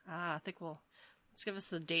 Let's give us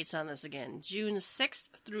the dates on this again. June 6th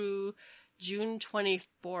through June 24th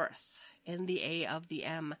in the A of the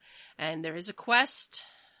M. And there is a quest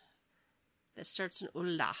that starts in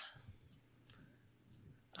Ulla.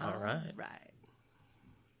 All right. Right.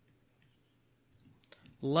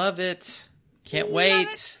 Love it. Can't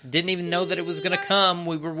wait. Didn't even know that it was going to come.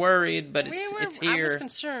 We were worried, but it's here.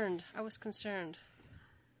 I was concerned.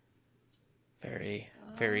 Very,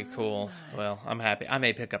 very cool. Well, I'm happy. I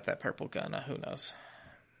may pick up that purple gun. Who knows?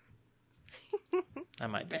 I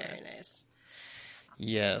might do Very that. nice.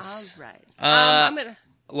 Yes. All right. I'm gonna.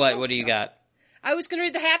 What do you got? I was going to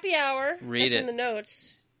read the happy hour. Read That's it. in the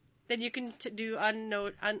notes. Then you can do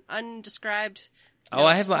undescribed. Oh,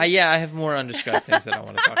 I have more undescribed things that I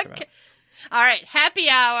want to talk about. All right, happy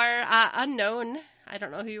hour. Unknown. I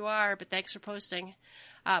don't know who you are, but thanks for posting.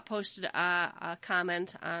 Posted a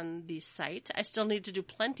comment on the site. I still need to do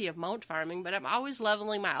plenty of mount farming, but I'm always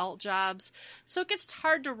leveling my alt jobs, so it gets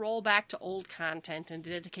hard to roll back to old content and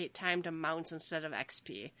dedicate time to mounts instead of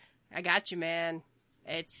XP. I got you, man.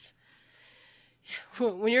 It's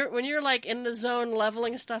when you're like in the zone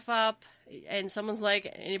leveling stuff up, and someone's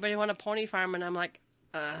like, "Anybody want a pony farm?" and I'm like,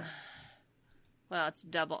 well, it's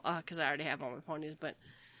double, because I already have all my ponies, but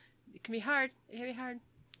it can be hard. It can be hard.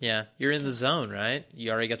 Yeah, you're in the zone, right?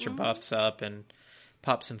 You already got your buffs up and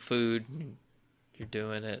pop some food. And you're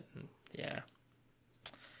doing it. Yeah.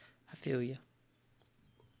 I feel you.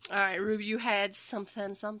 All right, Ruby, you had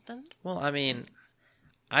something. Well, I mean,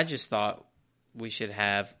 I just thought we should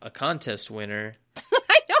have a contest winner.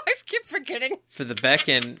 I know, I keep forgetting. For the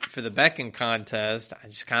Beckon contest, I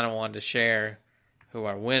just kind of wanted to share who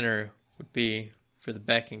our winner would be for the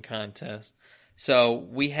Beckon contest. So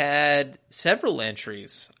we had several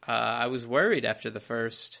entries. I was worried after the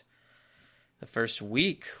first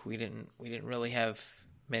week. We didn't really have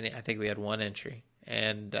many. I think we had one entry,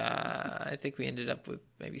 and I think we ended up with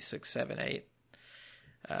maybe 6, 7, 8.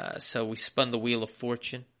 So we spun the wheel of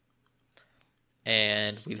fortune,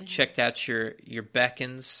 and we checked out your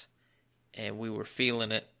Beckons, and we were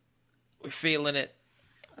feeling it. We're feeling it.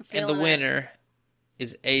 And the winner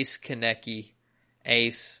is Ace Kaneki.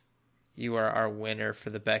 Ace, you are our winner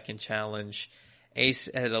for the Beckon Challenge. Ace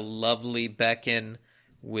had a lovely Beckon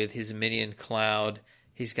with his minion Cloud.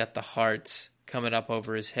 He's got the hearts coming up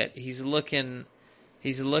over his head. He's looking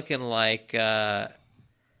like kind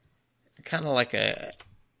of like a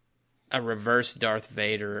reverse Darth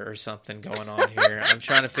Vader or something going on here. I'm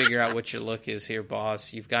trying to figure out what your look is here,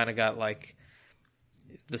 boss. You've kind of got like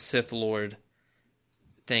the Sith Lord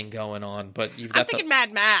thing going on, but you've got I'm thinking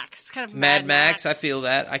Mad Max, kind of Mad Max. I feel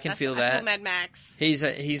that. I can feel that. I feel Mad Max. He's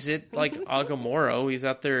at like Agamoro. He's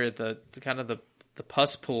out there at the kind of the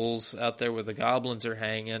pus pools out there where the goblins are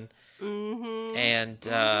hanging, and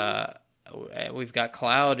we've got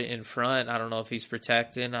Cloud in front. I don't know if he's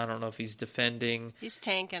protecting. I don't know if he's defending. He's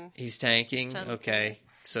tanking. He's tanking. He's totally Okay, tanking.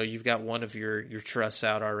 so you've got one of your trusts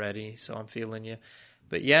out already. So I'm feeling you,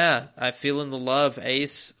 but yeah, I'm feeling the love,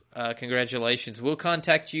 Ace. Congratulations. We'll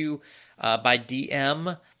contact you by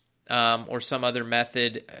DM or some other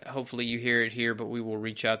method. Hopefully you hear it here, but we will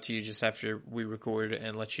reach out to you just after we record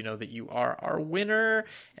and let you know that you are our winner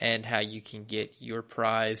and how you can get your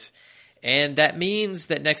prize. And that means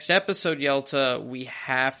that next episode, Yelta, we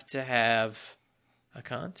have to have a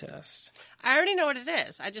contest. I already know what it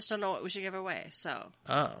is. I just don't know what we should give away. So,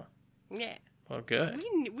 Oh, yeah. well, good.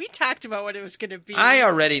 We talked about what it was going to be. I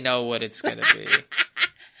already know what it's going to be.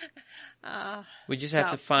 We just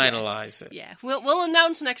have to finalize it. Yeah, we'll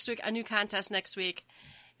announce next week a new contest next week,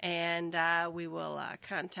 and we will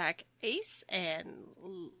contact Ace and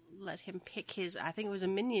let him pick his. I think it was a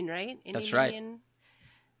minion, right? That's right. Minion,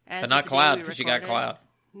 But not Cloud, because you got Cloud.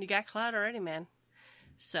 You got Cloud already, man.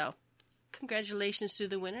 So, congratulations to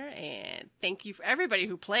the winner, and thank you for everybody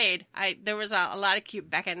who played. There was a lot of cute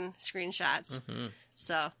Beckon screenshots,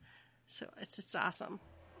 so it's awesome.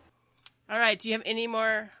 All right, do you have any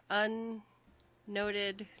more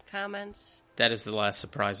unnoted comments? That is the last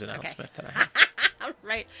surprise announcement that I have. All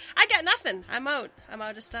right, I got nothing. I'm out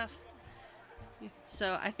of stuff.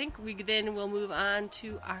 So I think we then will move on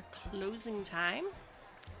to our closing time.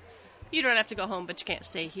 You don't have to go home, but you can't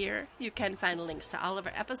stay here. You can find links to all of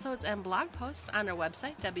our episodes and blog posts on our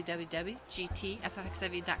website,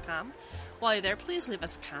 www.gtffxiv.com. While you're there, please leave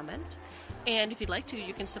us a comment. And if you'd like to,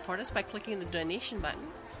 you can support us by clicking the donation button.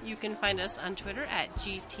 You can find us on Twitter at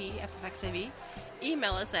GTFFXIV.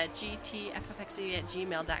 Email us at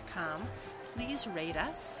gtffxiv@gmail.com. Please rate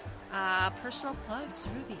us. Personal plugs,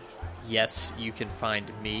 Ruby. Yes, you can find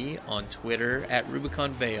me on Twitter at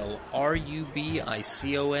Rubicon Vale,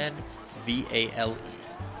 RubiconVale.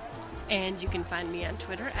 And you can find me on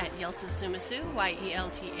Twitter at Yeltasumasu,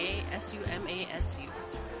 YELTASUMASU.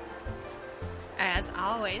 As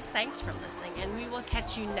always, thanks for listening, and we will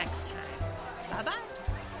catch you next time. Bye-bye.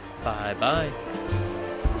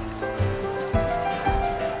 Bye-bye.